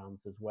clean downs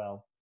as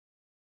well.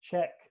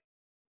 Check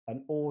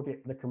and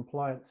audit the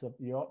compliance of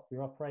your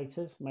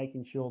operators,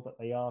 making sure that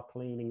they are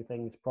cleaning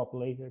things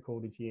properly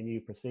according to your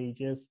new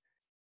procedures.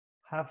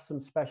 Have some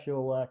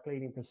special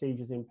cleaning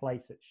procedures in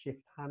place at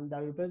shift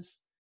handovers.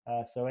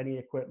 So any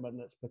equipment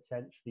that's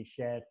potentially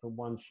shared from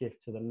one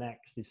shift to the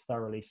next is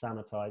thoroughly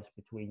sanitized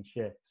between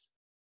shifts.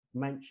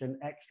 Mention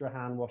extra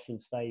hand washing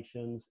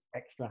stations,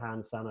 extra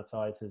hand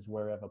sanitizers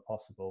wherever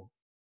possible.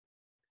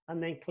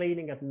 And then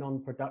cleaning of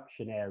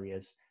non-production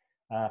areas.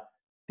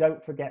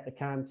 Don't forget the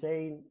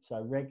canteen,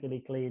 so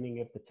regularly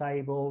cleaning of the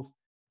tables.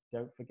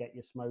 Don't forget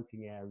your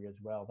smoking area as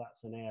well.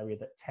 That's an area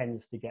that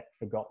tends to get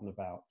forgotten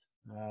about.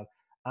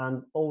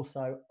 And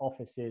also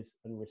offices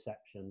and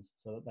receptions,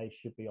 so that they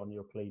should be on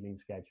your cleaning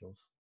schedules.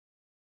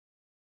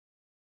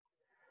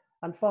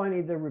 And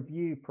finally, the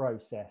review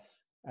process.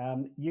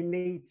 You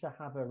need to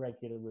have a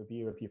regular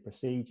review of your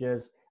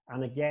procedures.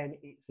 And again,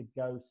 it's a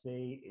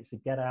go-see, it's a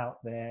get out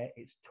there,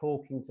 it's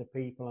talking to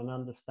people and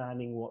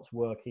understanding what's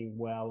working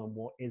well and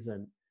what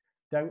isn't.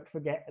 Don't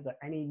forget that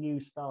any new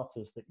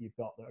starters that you've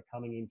got that are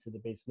coming into the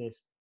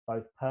business,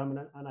 both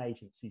permanent and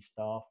agency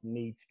staff,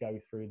 need to go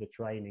through the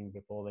training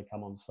before they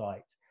come on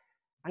site.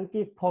 And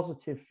give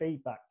positive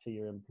feedback to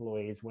your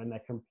employees when they're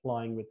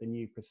complying with the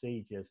new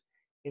procedures.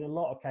 In a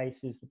lot of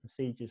cases, the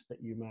procedures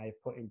that you may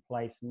have put in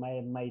place may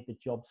have made the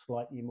job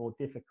slightly more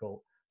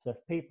difficult. So if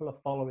people are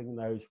following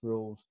those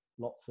rules,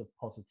 lots of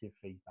positive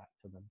feedback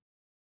to them.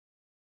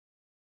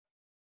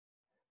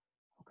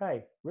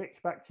 Okay, Rich,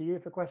 back to you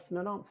for question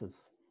and answers.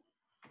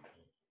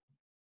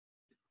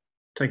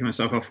 Taking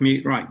myself off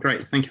mute. Right,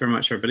 great. Thank you very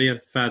much, everybody.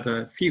 I've had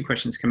a few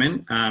questions come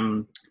in.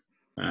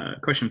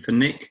 Question for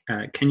Nick.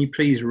 Can you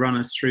please run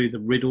us through the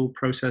riddle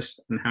process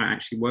and how it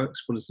actually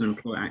works? What does an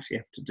employer actually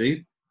have to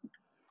do?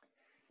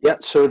 Yeah,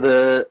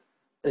 so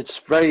it's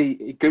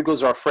very,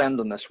 Google's our friend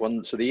on this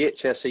one. So the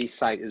HSE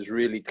site is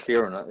really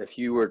clear on it. If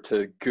you were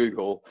to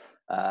Google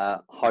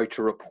how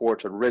to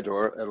report a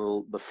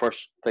riddle, the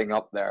first thing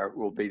up there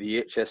will be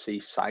the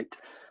HSE site.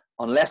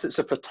 Unless it's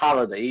a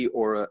fatality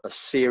or a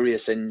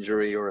serious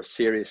injury or a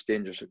serious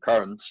dangerous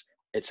occurrence,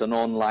 It's an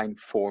online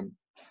form,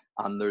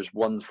 and there's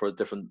one for a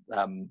different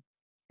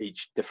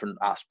each different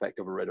aspect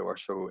of a RIDOR.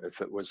 So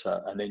if it was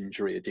an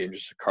injury, a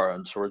dangerous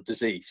occurrence, or a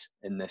disease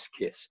in this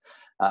case.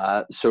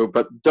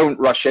 But don't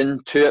rush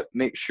into it.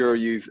 Make sure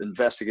you've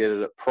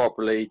investigated it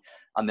properly,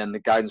 and then the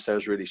guidance there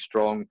is really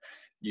strong.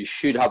 You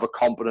should have a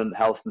competent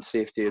health and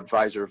safety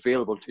advisor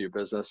available to your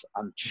business,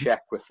 and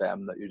check with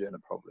them that you're doing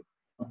it properly.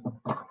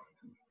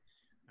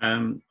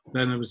 Then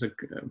there was a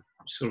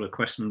sort of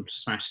question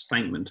 /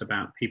 statement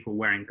about people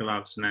wearing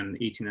gloves and then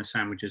eating their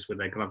sandwiches with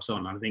their gloves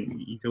on. I think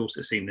you've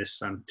also seen this,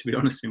 to be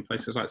honest, in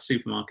places like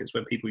supermarkets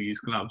where people use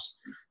gloves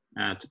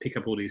to pick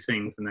up all these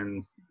things, and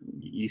then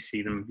you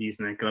see them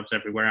using their gloves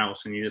everywhere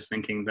else, and you're just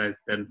thinking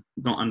they're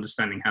not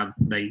understanding how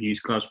they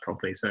use gloves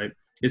properly. So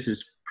this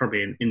is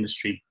probably an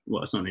industry,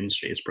 well, it's not an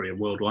industry, it's probably a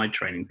worldwide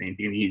training thing. If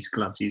you're going to use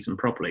gloves, use them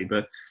properly.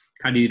 But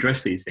how do you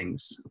address these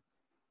things?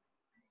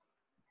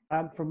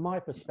 From my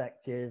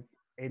perspective,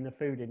 in the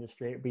food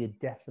industry, it would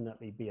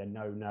definitely be a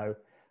no-no.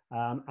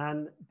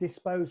 And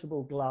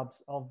disposable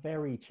gloves are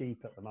very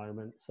cheap at the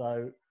moment.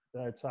 So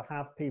to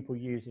have people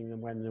using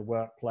them when in the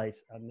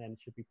workplace, and then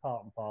should be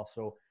part and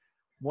parcel.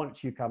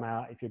 Once you come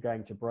out, if you're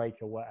going to break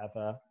or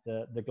whatever,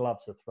 the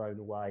gloves are thrown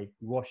away.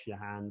 You wash your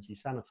hands, you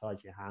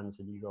sanitize your hands,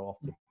 and you go off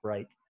to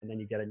break, and then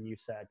you get a new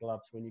set of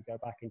gloves when you go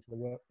back into the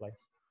workplace.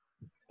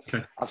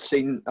 Okay. I've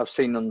seen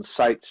on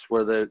sites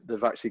where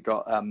they've actually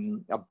got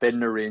a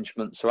bin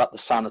arrangement. So at the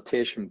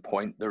sanitation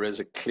point, there is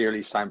a clearly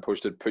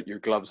signposted "put your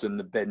gloves in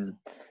the bin"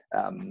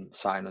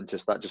 sign, and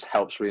that just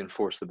helps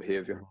reinforce the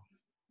behaviour.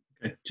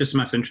 Okay. Just a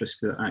matter of interest,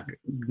 because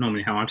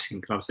normally how I've seen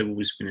gloves, they've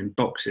always been in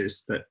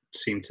boxes that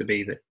seem to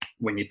be that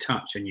when you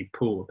touch and you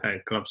pull a pair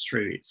of gloves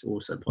through, it's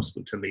also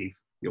possible to leave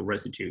your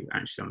residue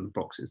actually on the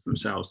boxes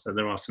themselves. So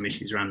there are some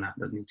issues around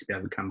that need to be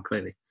overcome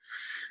clearly.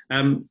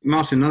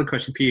 Martin, another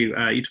question for you.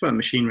 You talk about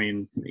machinery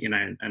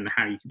and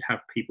how you could have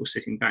people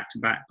sitting back to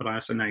back, but I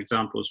also know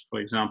examples, for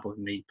example,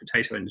 in the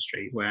potato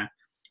industry where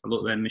a lot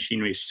of their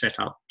machinery is set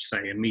up,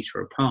 say, a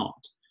metre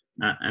apart.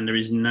 And there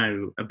is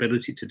no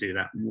ability to do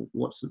that.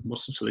 What's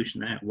the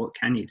solution there? What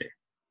can you do?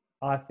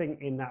 I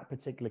think in that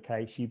particular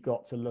case, you've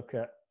got to look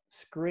at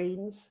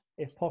screens,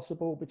 if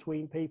possible,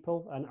 between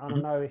people. And I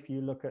know if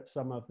you look at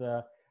some of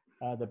the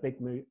big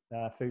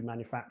food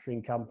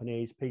manufacturing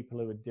companies, people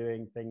who are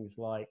doing things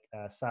like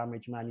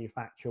sandwich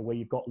manufacture, where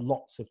you've got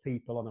lots of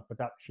people on a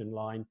production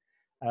line,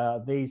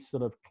 these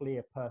sort of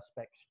clear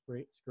perspex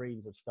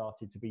screens have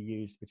started to be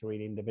used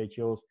between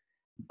individuals.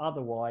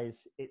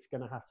 Otherwise, it's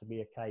going to have to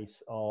be a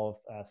case of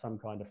some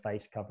kind of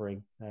face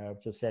covering.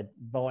 Which I said,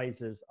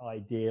 visors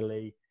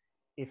ideally,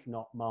 if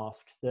not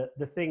masks.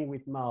 The thing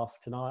with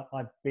masks, and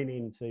I've been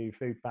into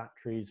food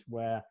factories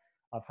where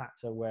I've had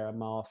to wear a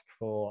mask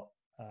for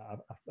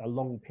a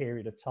long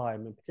period of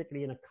time, and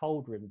particularly in a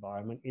colder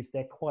environment, is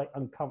they're quite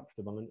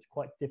uncomfortable, and it's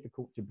quite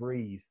difficult to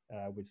breathe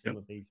with some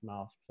of these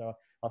masks. So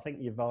I think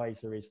your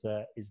visor is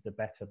the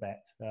better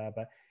bet.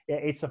 But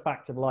it's a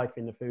fact of life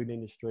in the food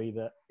industry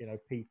that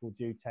people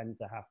do tend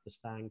to have to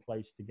stand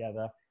close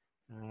together,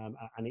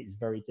 and it's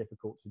very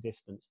difficult to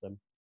distance them.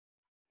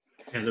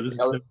 Go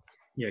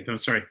on.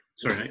 Sorry,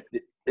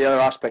 Nick. The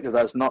other aspect of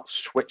that is not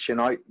switching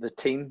out the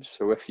teams.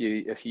 So if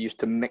you used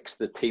to mix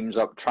the teams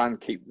up, try and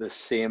keep the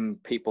same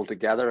people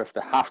together. If they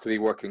have to be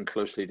working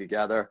closely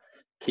together,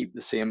 keep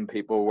the same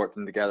people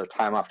working together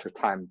time after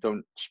time.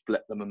 Don't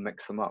split them and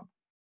mix them up.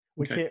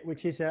 Which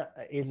is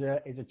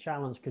a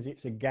challenge, because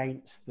it's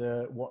against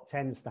what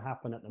tends to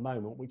happen at the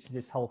moment, which is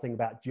this whole thing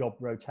about job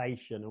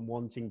rotation and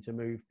wanting to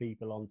move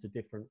people onto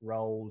different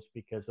roles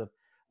because of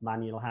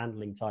manual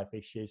handling type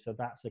issues. So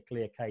that's a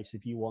clear case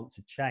if you want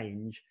to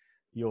change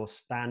your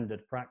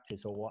standard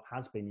practice, or what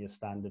has been your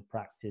standard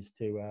practice,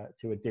 to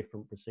a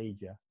different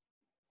procedure.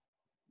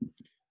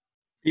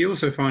 Do you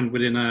also find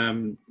within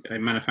a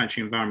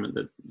manufacturing environment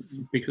that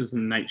because of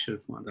the nature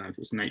of, I don't know if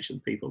it's the nature of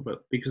the people,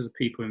 but because of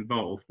people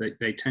involved,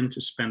 they tend to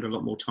spend a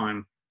lot more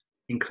time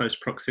in close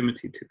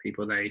proximity to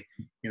people. They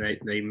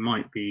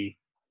might be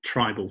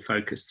tribal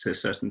focused to a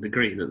certain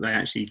degree, that they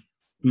actually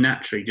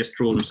naturally just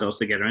draw themselves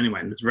together anyway,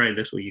 and there's very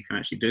little you can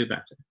actually do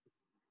about it.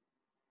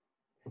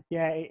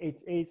 Yeah,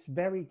 it's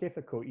very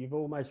difficult. You've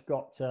almost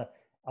got to,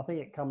 I think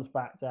it comes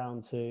back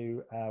down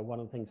to one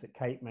of the things that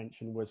Kate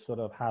mentioned was sort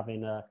of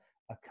having a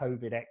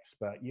COVID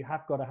expert. You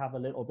have got to have a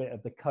little bit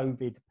of the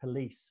COVID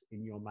police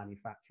in your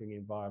manufacturing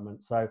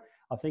environment. So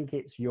I think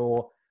it's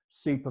your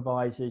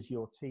supervisors,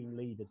 your team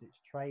leaders, it's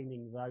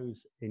training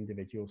those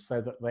individuals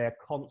so that they are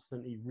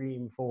constantly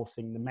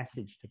reinforcing the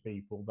message to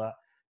people that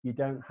you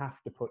don't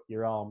have to put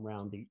your arm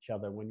around each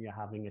other when you're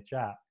having a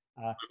chat.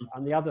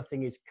 And the other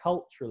thing is,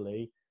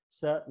 culturally,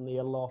 certainly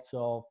a lot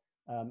of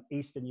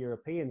Eastern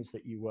Europeans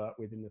that you work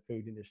with in the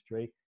food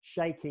industry,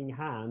 shaking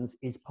hands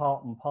is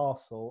part and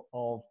parcel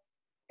of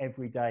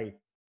every day.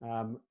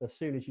 As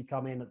soon as you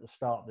come in at the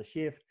start of the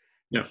shift,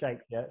 you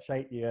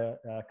shake your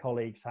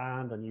colleague's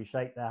hand, and you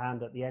shake their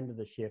hand at the end of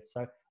the shift.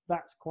 So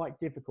that's quite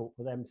difficult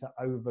for them to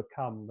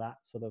overcome that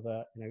sort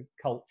of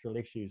cultural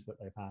issues that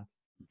they've had.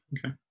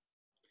 Okay.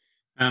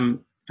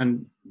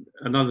 And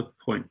another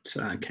point,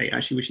 Kate,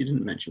 actually, which you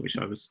didn't mention, which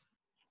I was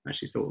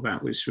actually thought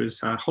about, which was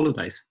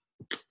holidays,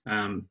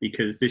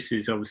 because this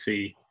is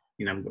obviously,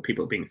 you know, we've got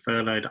people being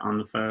furloughed,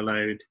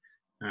 unfurloughed.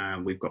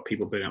 We've got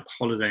people building up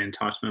holiday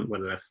entitlement,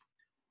 whether they're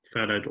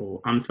furloughed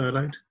or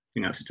unfurloughed. I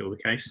think that's still the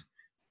case.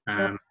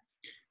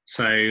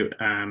 So,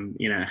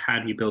 you know, how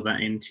do you build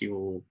that into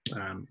your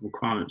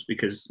requirements?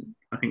 Because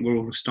I think we're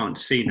all starting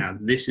to see now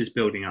this is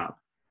building up.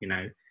 You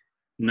know,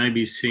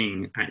 nobody's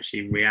seeing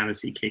actually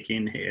reality kick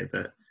in here,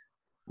 that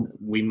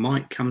we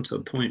might come to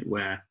a point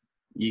where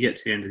you get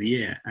to the end of the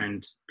year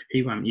and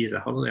people haven't used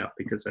their holiday up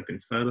because they've been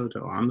furloughed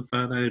or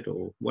unfurloughed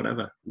or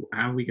whatever.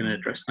 How are we going to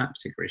address that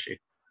particular issue?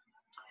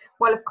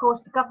 Well, of course,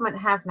 the government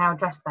has now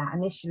addressed that.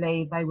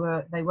 Initially, they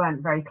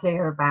weren't very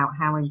clear about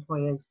how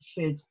employers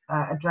should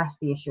address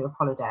the issue of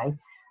holiday.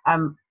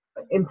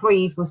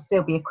 Employees will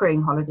still be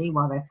accruing holiday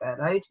while they're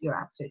furloughed. You're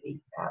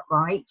absolutely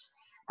right.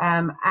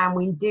 And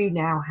we do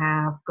now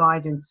have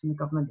guidance from the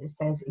government that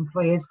says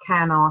employers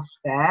can ask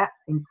their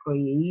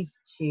employees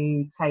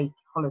to take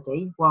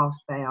holiday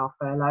whilst they are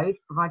furloughed,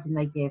 providing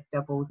they give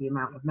double the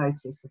amount of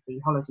notice of the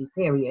holiday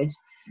period.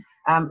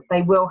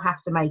 They will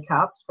have to make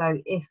up.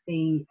 So if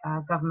the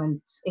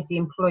if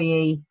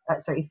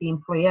the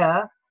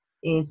employer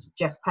is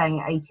just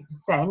paying at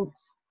 80%,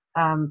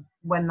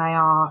 when they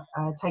are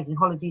taking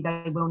holiday,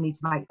 they will need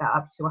to make that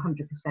up to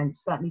 100%,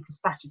 certainly for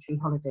statutory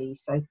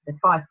holidays. So the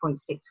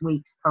 5.6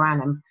 weeks per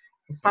annum,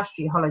 the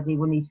statutory holiday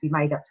will need to be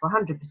made up to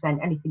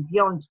 100%. Anything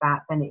beyond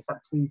that, then it's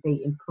up to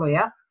the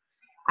employer.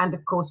 And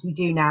of course, we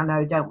do now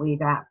know, don't we,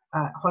 that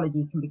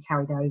holiday can be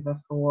carried over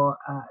for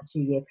a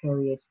 2-year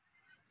period.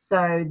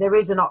 So there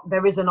is an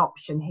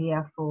option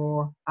here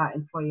for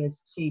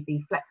employers to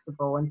be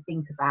flexible and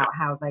think about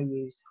how they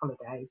use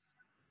holidays.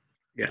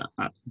 Yeah,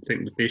 I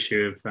think the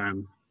issue of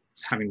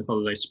having the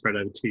holidays spread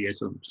over 2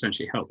 years will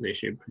potentially help the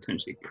issue,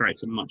 potentially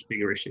creates a much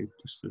bigger issue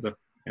just as an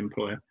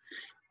employer.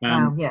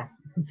 Yeah.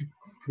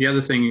 The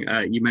other thing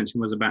you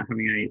mentioned was about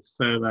having a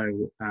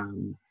furlough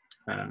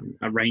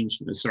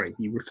arrangement. Sorry,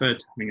 you referred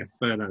to having a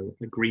furlough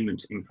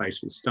agreement in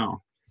place with staff.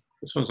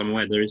 As far as I'm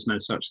aware, there is no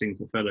such thing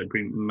as a furlough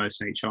agreement in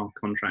most HR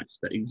contracts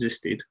that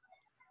existed.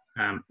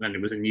 And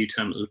it was a new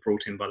term that was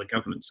brought in by the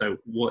government. So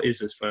what is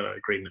this furlough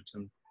agreement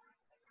and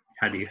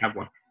how do you have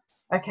one?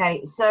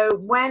 Okay, so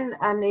when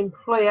an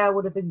employer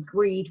would have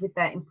agreed with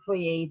their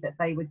employee that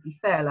they would be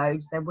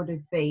furloughed, there would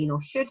have been,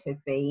 or should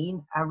have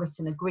been, a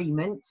written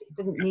agreement. It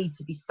didn't need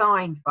to be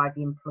signed by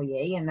the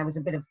employee, and there was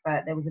a bit of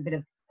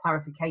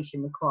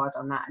clarification required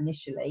on that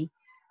initially.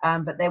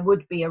 But there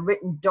would be a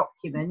written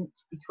document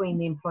between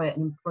the employer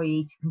and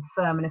employee to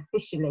confirm and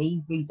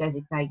officially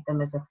redesignate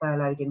them as a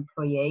furloughed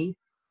employee,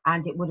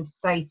 and it would have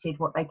stated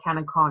what they can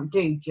and can't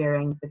do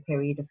during the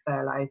period of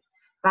furlough.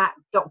 That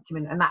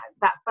document and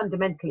that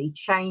fundamentally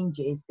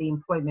changes the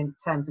employment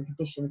terms and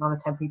conditions on a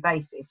temporary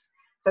basis.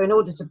 So in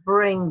order to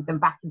bring them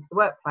back into the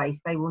workplace,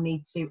 they will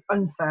need to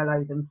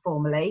unfurlough them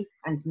formally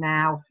and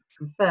now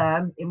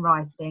confirm in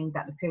writing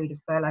that the period of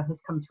furlough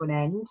has come to an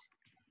end.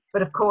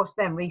 But of course,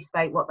 then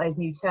restate what those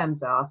new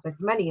terms are. So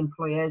for many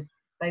employers,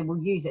 they will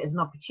use it as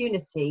an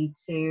opportunity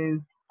to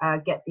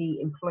get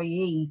the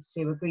employee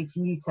to agree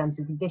to new terms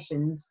and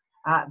conditions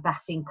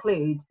that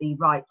include the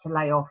right to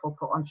lay off or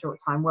put on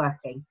short-time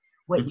working,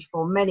 which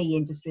for many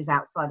industries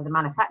outside of the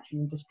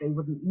manufacturing industry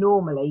wouldn't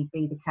normally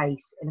be the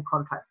case in a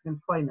contract of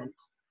employment.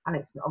 And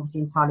it's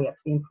obviously entirely up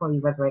to the employee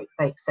whether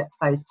they accept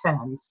those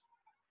terms.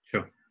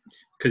 Sure.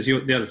 Because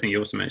the other thing you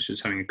also mentioned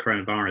is having a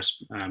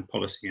coronavirus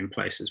policy in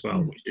place as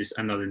well, which is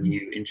another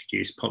new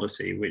introduced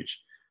policy, which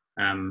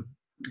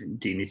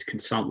do you need to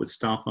consult with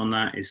staff on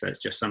that? Is that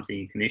just something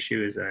you can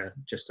issue? Is that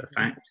just a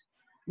fact?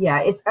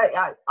 Yeah,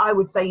 I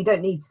would say you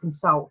don't need to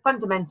consult.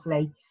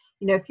 Fundamentally,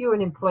 you know, if you're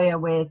an employer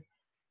with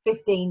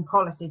 15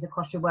 policies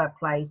across your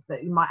workplace,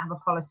 that you might have a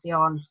policy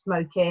on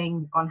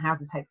smoking, on how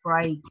to take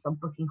breaks, on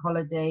booking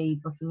holiday,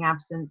 booking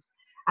absence.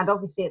 And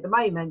obviously at the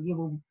moment you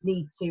will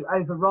need to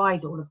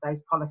override all of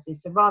those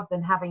policies. So rather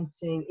than having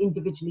to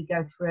individually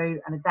go through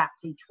and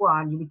adapt each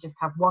one, you would just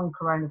have one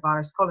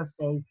coronavirus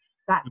policy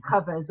that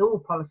covers all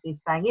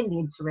policies, saying in the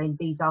interim,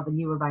 these are the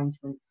new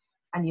arrangements.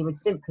 And you would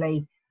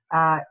simply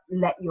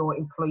let your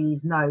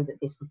employees know that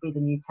this would be the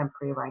new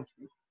temporary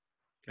arrangement.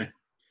 Okay.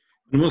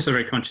 I'm also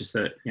very conscious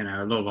that, you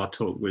know, a lot of our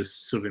talk was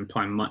sort of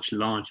implying much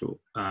larger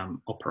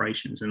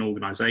operations and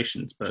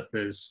organisations, but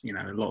there's, you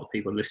know, a lot of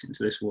people listening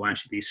to this will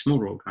actually be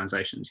smaller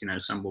organisations. You know,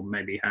 some will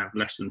maybe have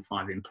less than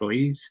 5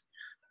 employees,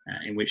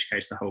 in which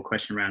case the whole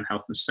question around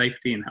health and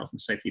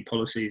safety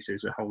policies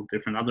is a whole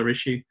different other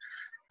issue.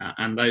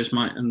 And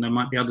there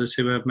might be others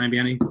who have maybe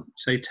only,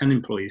 say, 10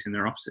 employees in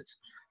their offices,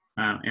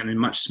 and in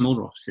much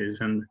smaller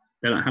offices, and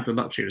they don't have the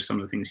luxury of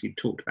some of the things you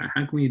talked about.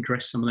 How can we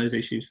address some of those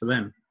issues for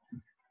them?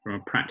 From a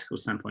practical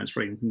standpoint, it's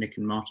probably Nick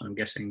and Martin, I'm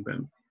guessing, but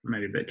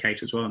maybe a bit of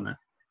Kate as well in there.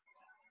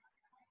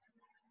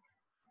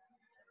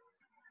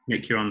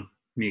 Nick, you're on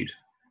mute.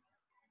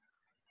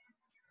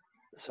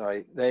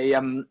 Sorry, they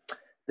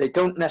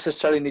don't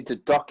necessarily need to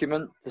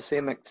document the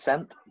same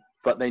extent,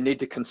 but they need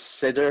to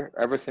consider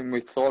everything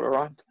we've thought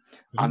around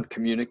and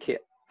communicate.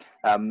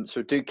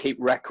 So do keep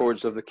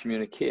records of the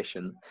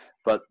communication,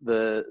 but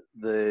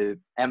the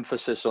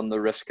emphasis on the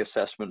risk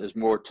assessment is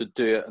more to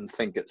do it and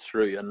think it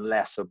through, and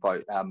less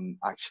about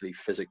actually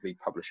physically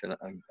publishing it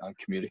and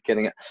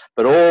communicating it.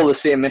 But all the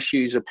same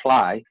issues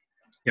apply,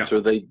 so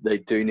they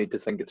do need to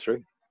think it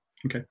through.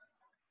 Okay.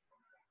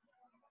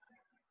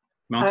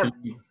 Martin,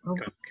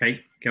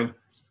 Kate, go.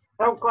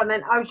 Oh, go on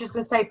then. I was just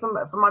going to say, from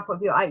my point of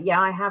view,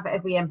 I have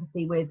every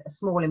empathy with a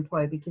small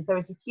employer, because there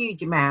is a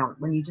huge amount,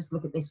 when you just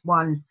look at this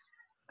one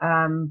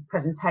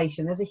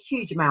presentation, there's a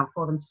huge amount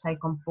for them to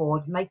take on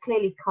board, and they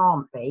clearly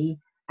can't be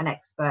an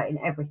expert in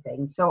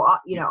everything. So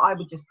I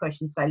would just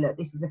push and say, look,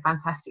 this is a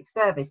fantastic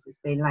service that's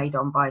been laid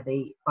on by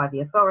the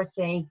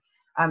authority.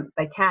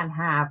 They can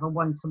have a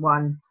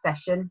one-to-one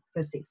session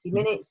for 60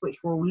 minutes, which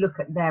will look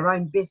at their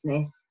own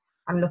business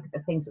and look at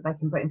the things that they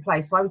can put in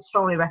place. So I would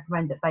strongly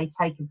recommend that they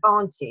take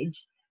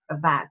advantage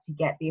of that to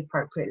get the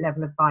appropriate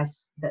level of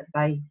advice that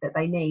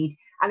they need.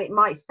 And it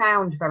might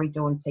sound very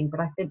daunting, but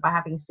I think by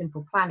having a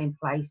simple plan in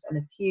place and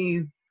a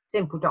few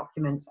simple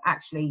documents,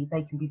 actually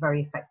they can be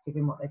very effective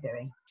in what they're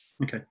doing.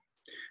 Okay.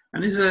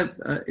 And is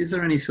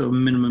there any sort of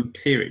minimum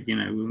period,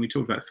 when we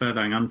talk about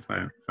furloughing,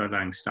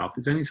 unfurloughing staff,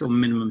 is there any sort of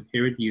minimum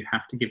period you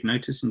have to give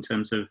notice in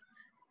terms of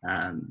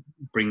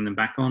bringing them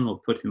back on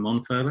or putting them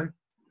on furlough?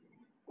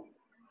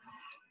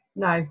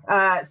 No,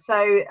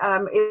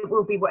 it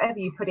will be whatever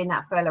you put in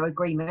that furlough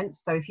agreement.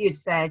 So if you had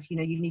said, you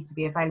need to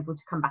be available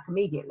to come back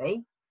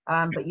immediately,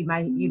 but you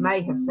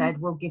may have said,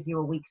 we'll give you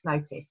a week's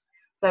notice.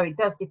 So it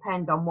does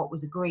depend on what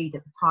was agreed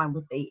at the time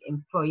with the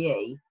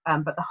employee.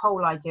 But the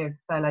whole idea of the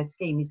furlough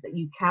scheme is that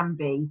you can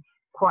be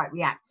quite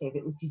reactive.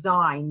 It was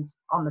designed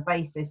on the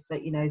basis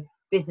that,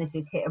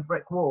 businesses hit a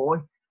brick wall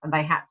and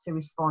they had to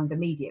respond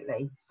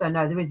immediately. So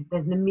no,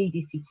 there's an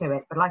immediacy to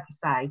it. But like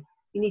I say,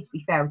 you need to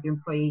be fair with your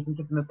employees and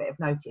give them a bit of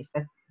notice.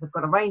 They've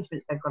got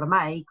arrangements they've got to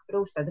make, but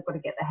also they've got to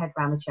get their head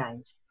around the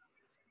change.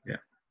 Yeah,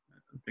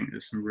 I think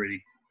there's some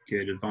really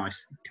good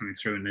advice coming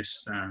through in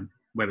this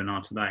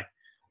webinar today.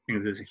 I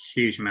think there's a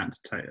huge amount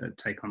to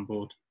take on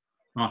board.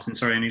 Martin,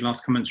 sorry, any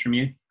last comments from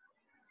you?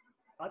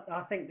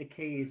 I think the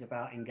key is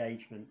about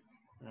engagement.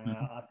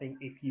 I think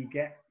if you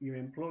get your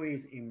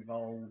employees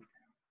involved,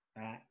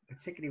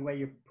 particularly where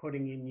you're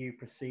putting in new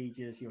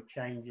procedures, you're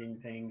changing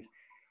things,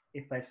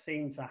 if they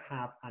seem to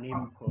have an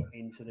input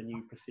into the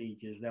new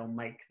procedures, they'll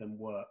make them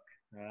work.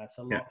 It's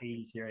a lot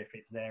easier if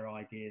it's their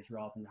ideas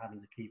rather than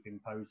having to keep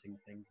imposing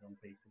things on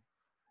people.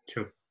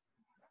 Sure.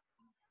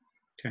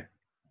 Okay.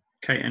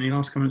 Kate, any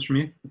last comments from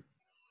you?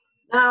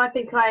 No, I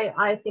think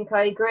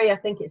I agree. I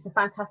think it's a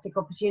fantastic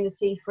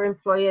opportunity for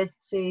employers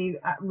to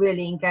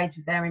really engage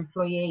with their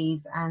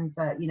employees and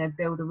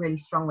build a really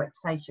strong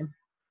reputation.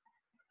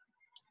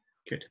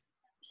 Good.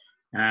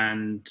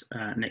 And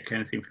Nick,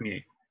 anything from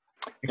you?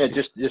 Yeah,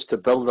 just to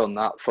build on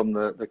that from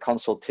the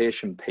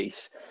consultation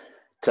piece,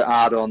 to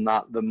add on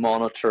that the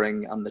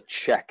monitoring and the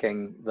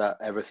checking that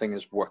everything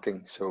is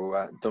working.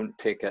 So don't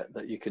take it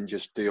that you can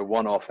just do a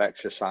one-off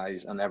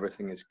exercise and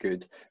everything is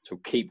good. So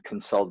keep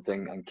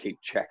consulting and keep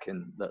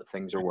checking that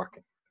things are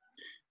working.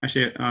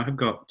 Actually, I have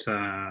got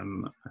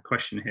a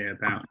question here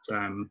about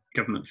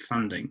government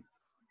funding.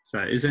 So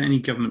is there any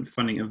government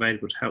funding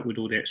available to help with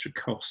all the extra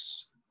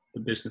costs the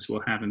business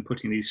will have in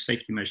putting these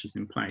safety measures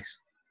in place?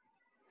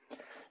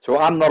 So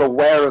I'm not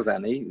aware of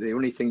any. The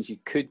only things you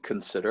could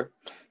consider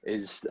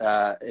is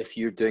if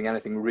you're doing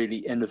anything really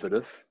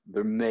innovative,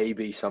 there may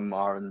be some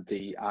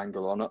R&D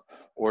angle on it,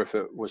 or if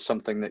it was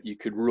something that you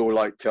could roll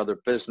out to other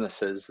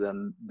businesses,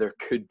 then there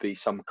could be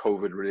some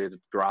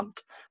COVID-related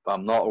grant. But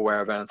I'm not aware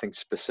of anything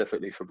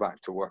specifically for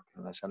back to work,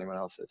 unless anyone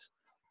else is.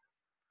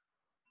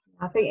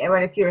 I think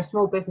if you're a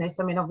small business,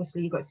 I mean,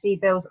 obviously you've got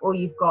CBILS, or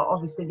you've got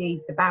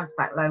obviously the bounce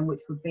back loan,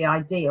 which would be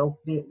ideal.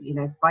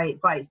 By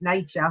its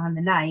nature and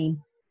the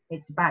name,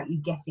 it's about you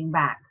getting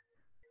back.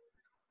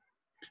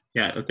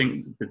 Yeah, I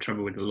think the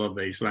trouble with a lot of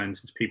these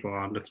loans is people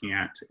are looking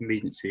at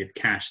immediacy of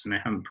cash, and they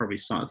haven't probably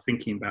started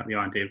thinking about the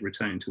idea of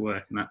returning to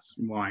work, and that's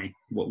why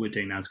what we're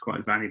doing now is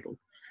quite valuable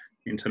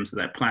in terms of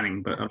their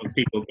planning. But a lot of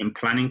people have been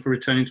planning for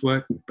returning to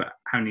work, but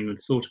haven't even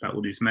thought about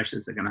all these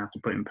measures they're going to have to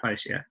put in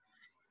place yet.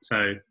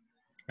 So,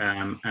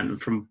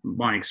 and from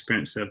my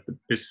experience of the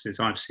businesses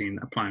I've seen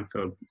applying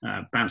for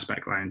bounce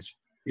back loans,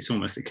 it's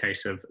almost a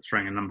case of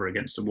throwing a number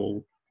against a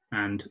wall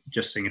and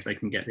just seeing if they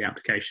can get the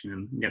application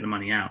and get the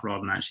money out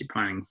rather than actually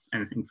planning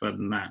anything further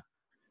than that.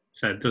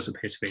 So it does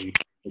appear to be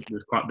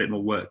there's quite a bit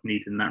more work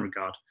needed in that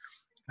regard.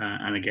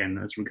 And again,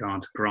 as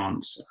regards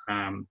grants,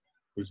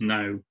 there's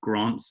no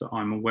grants that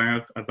I'm aware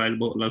of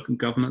available at local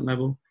government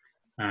level.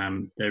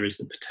 There is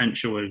the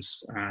potential,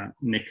 as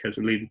Nick has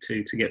alluded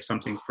to get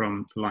something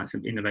from the likes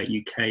of Innovate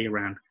UK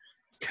around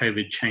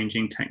COVID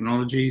changing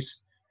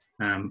technologies,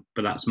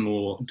 but that's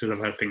more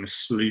developing a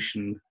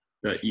solution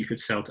that you could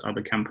sell to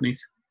other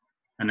companies,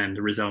 and then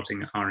the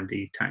resulting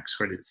R&D tax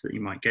credits that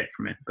you might get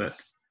from it. But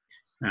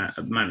at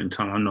the moment in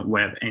time, I'm not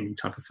aware of any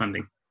type of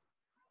funding.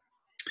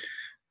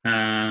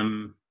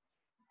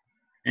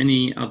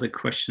 Any other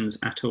questions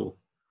at all?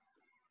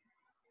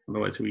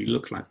 Otherwise, we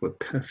look like we're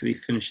perfectly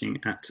finishing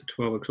at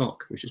 12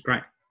 o'clock, which is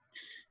great.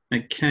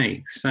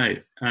 Okay, so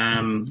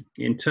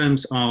in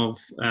terms of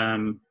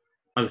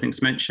other things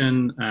to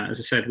mention, as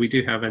I said, we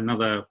do have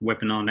another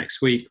webinar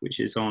next week, which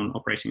is on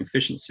operating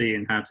efficiency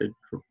and how to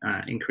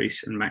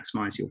increase and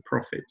maximize your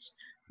profits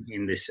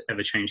in this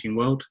ever-changing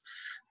world.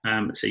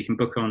 So you can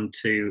book on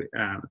to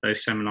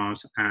those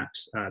seminars at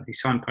the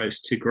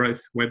Signpost to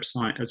Growth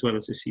website, as well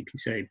as the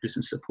CPCA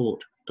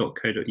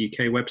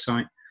businesssupport.co.uk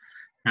website.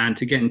 And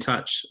to get in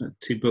touch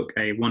to book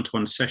a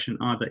one-to-one session,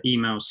 either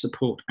email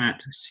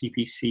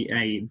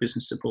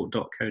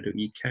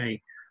support@cpcabusinesssupport.co.uk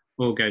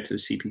or go to the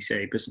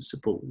CPCA Business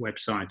Support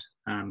website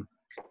and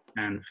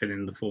fill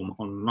in the form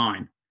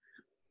online.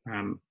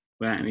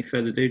 Without any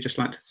further ado, just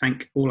like to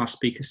thank all our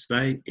speakers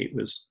today. It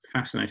was a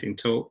fascinating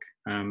talk,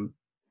 a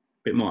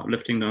bit more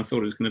uplifting than I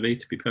thought it was going to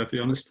be perfectly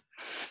honest.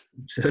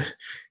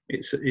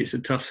 It's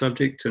a tough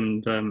subject,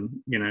 and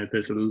you know,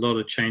 there's a lot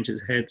of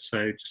changes ahead,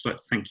 so just like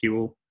to thank you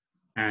all.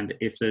 And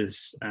if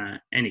there's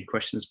any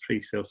questions,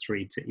 please feel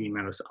free to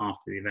email us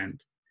after the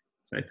event.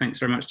 So thanks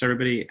very much to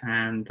everybody,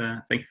 and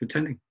thank you for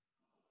attending.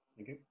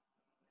 Thank you.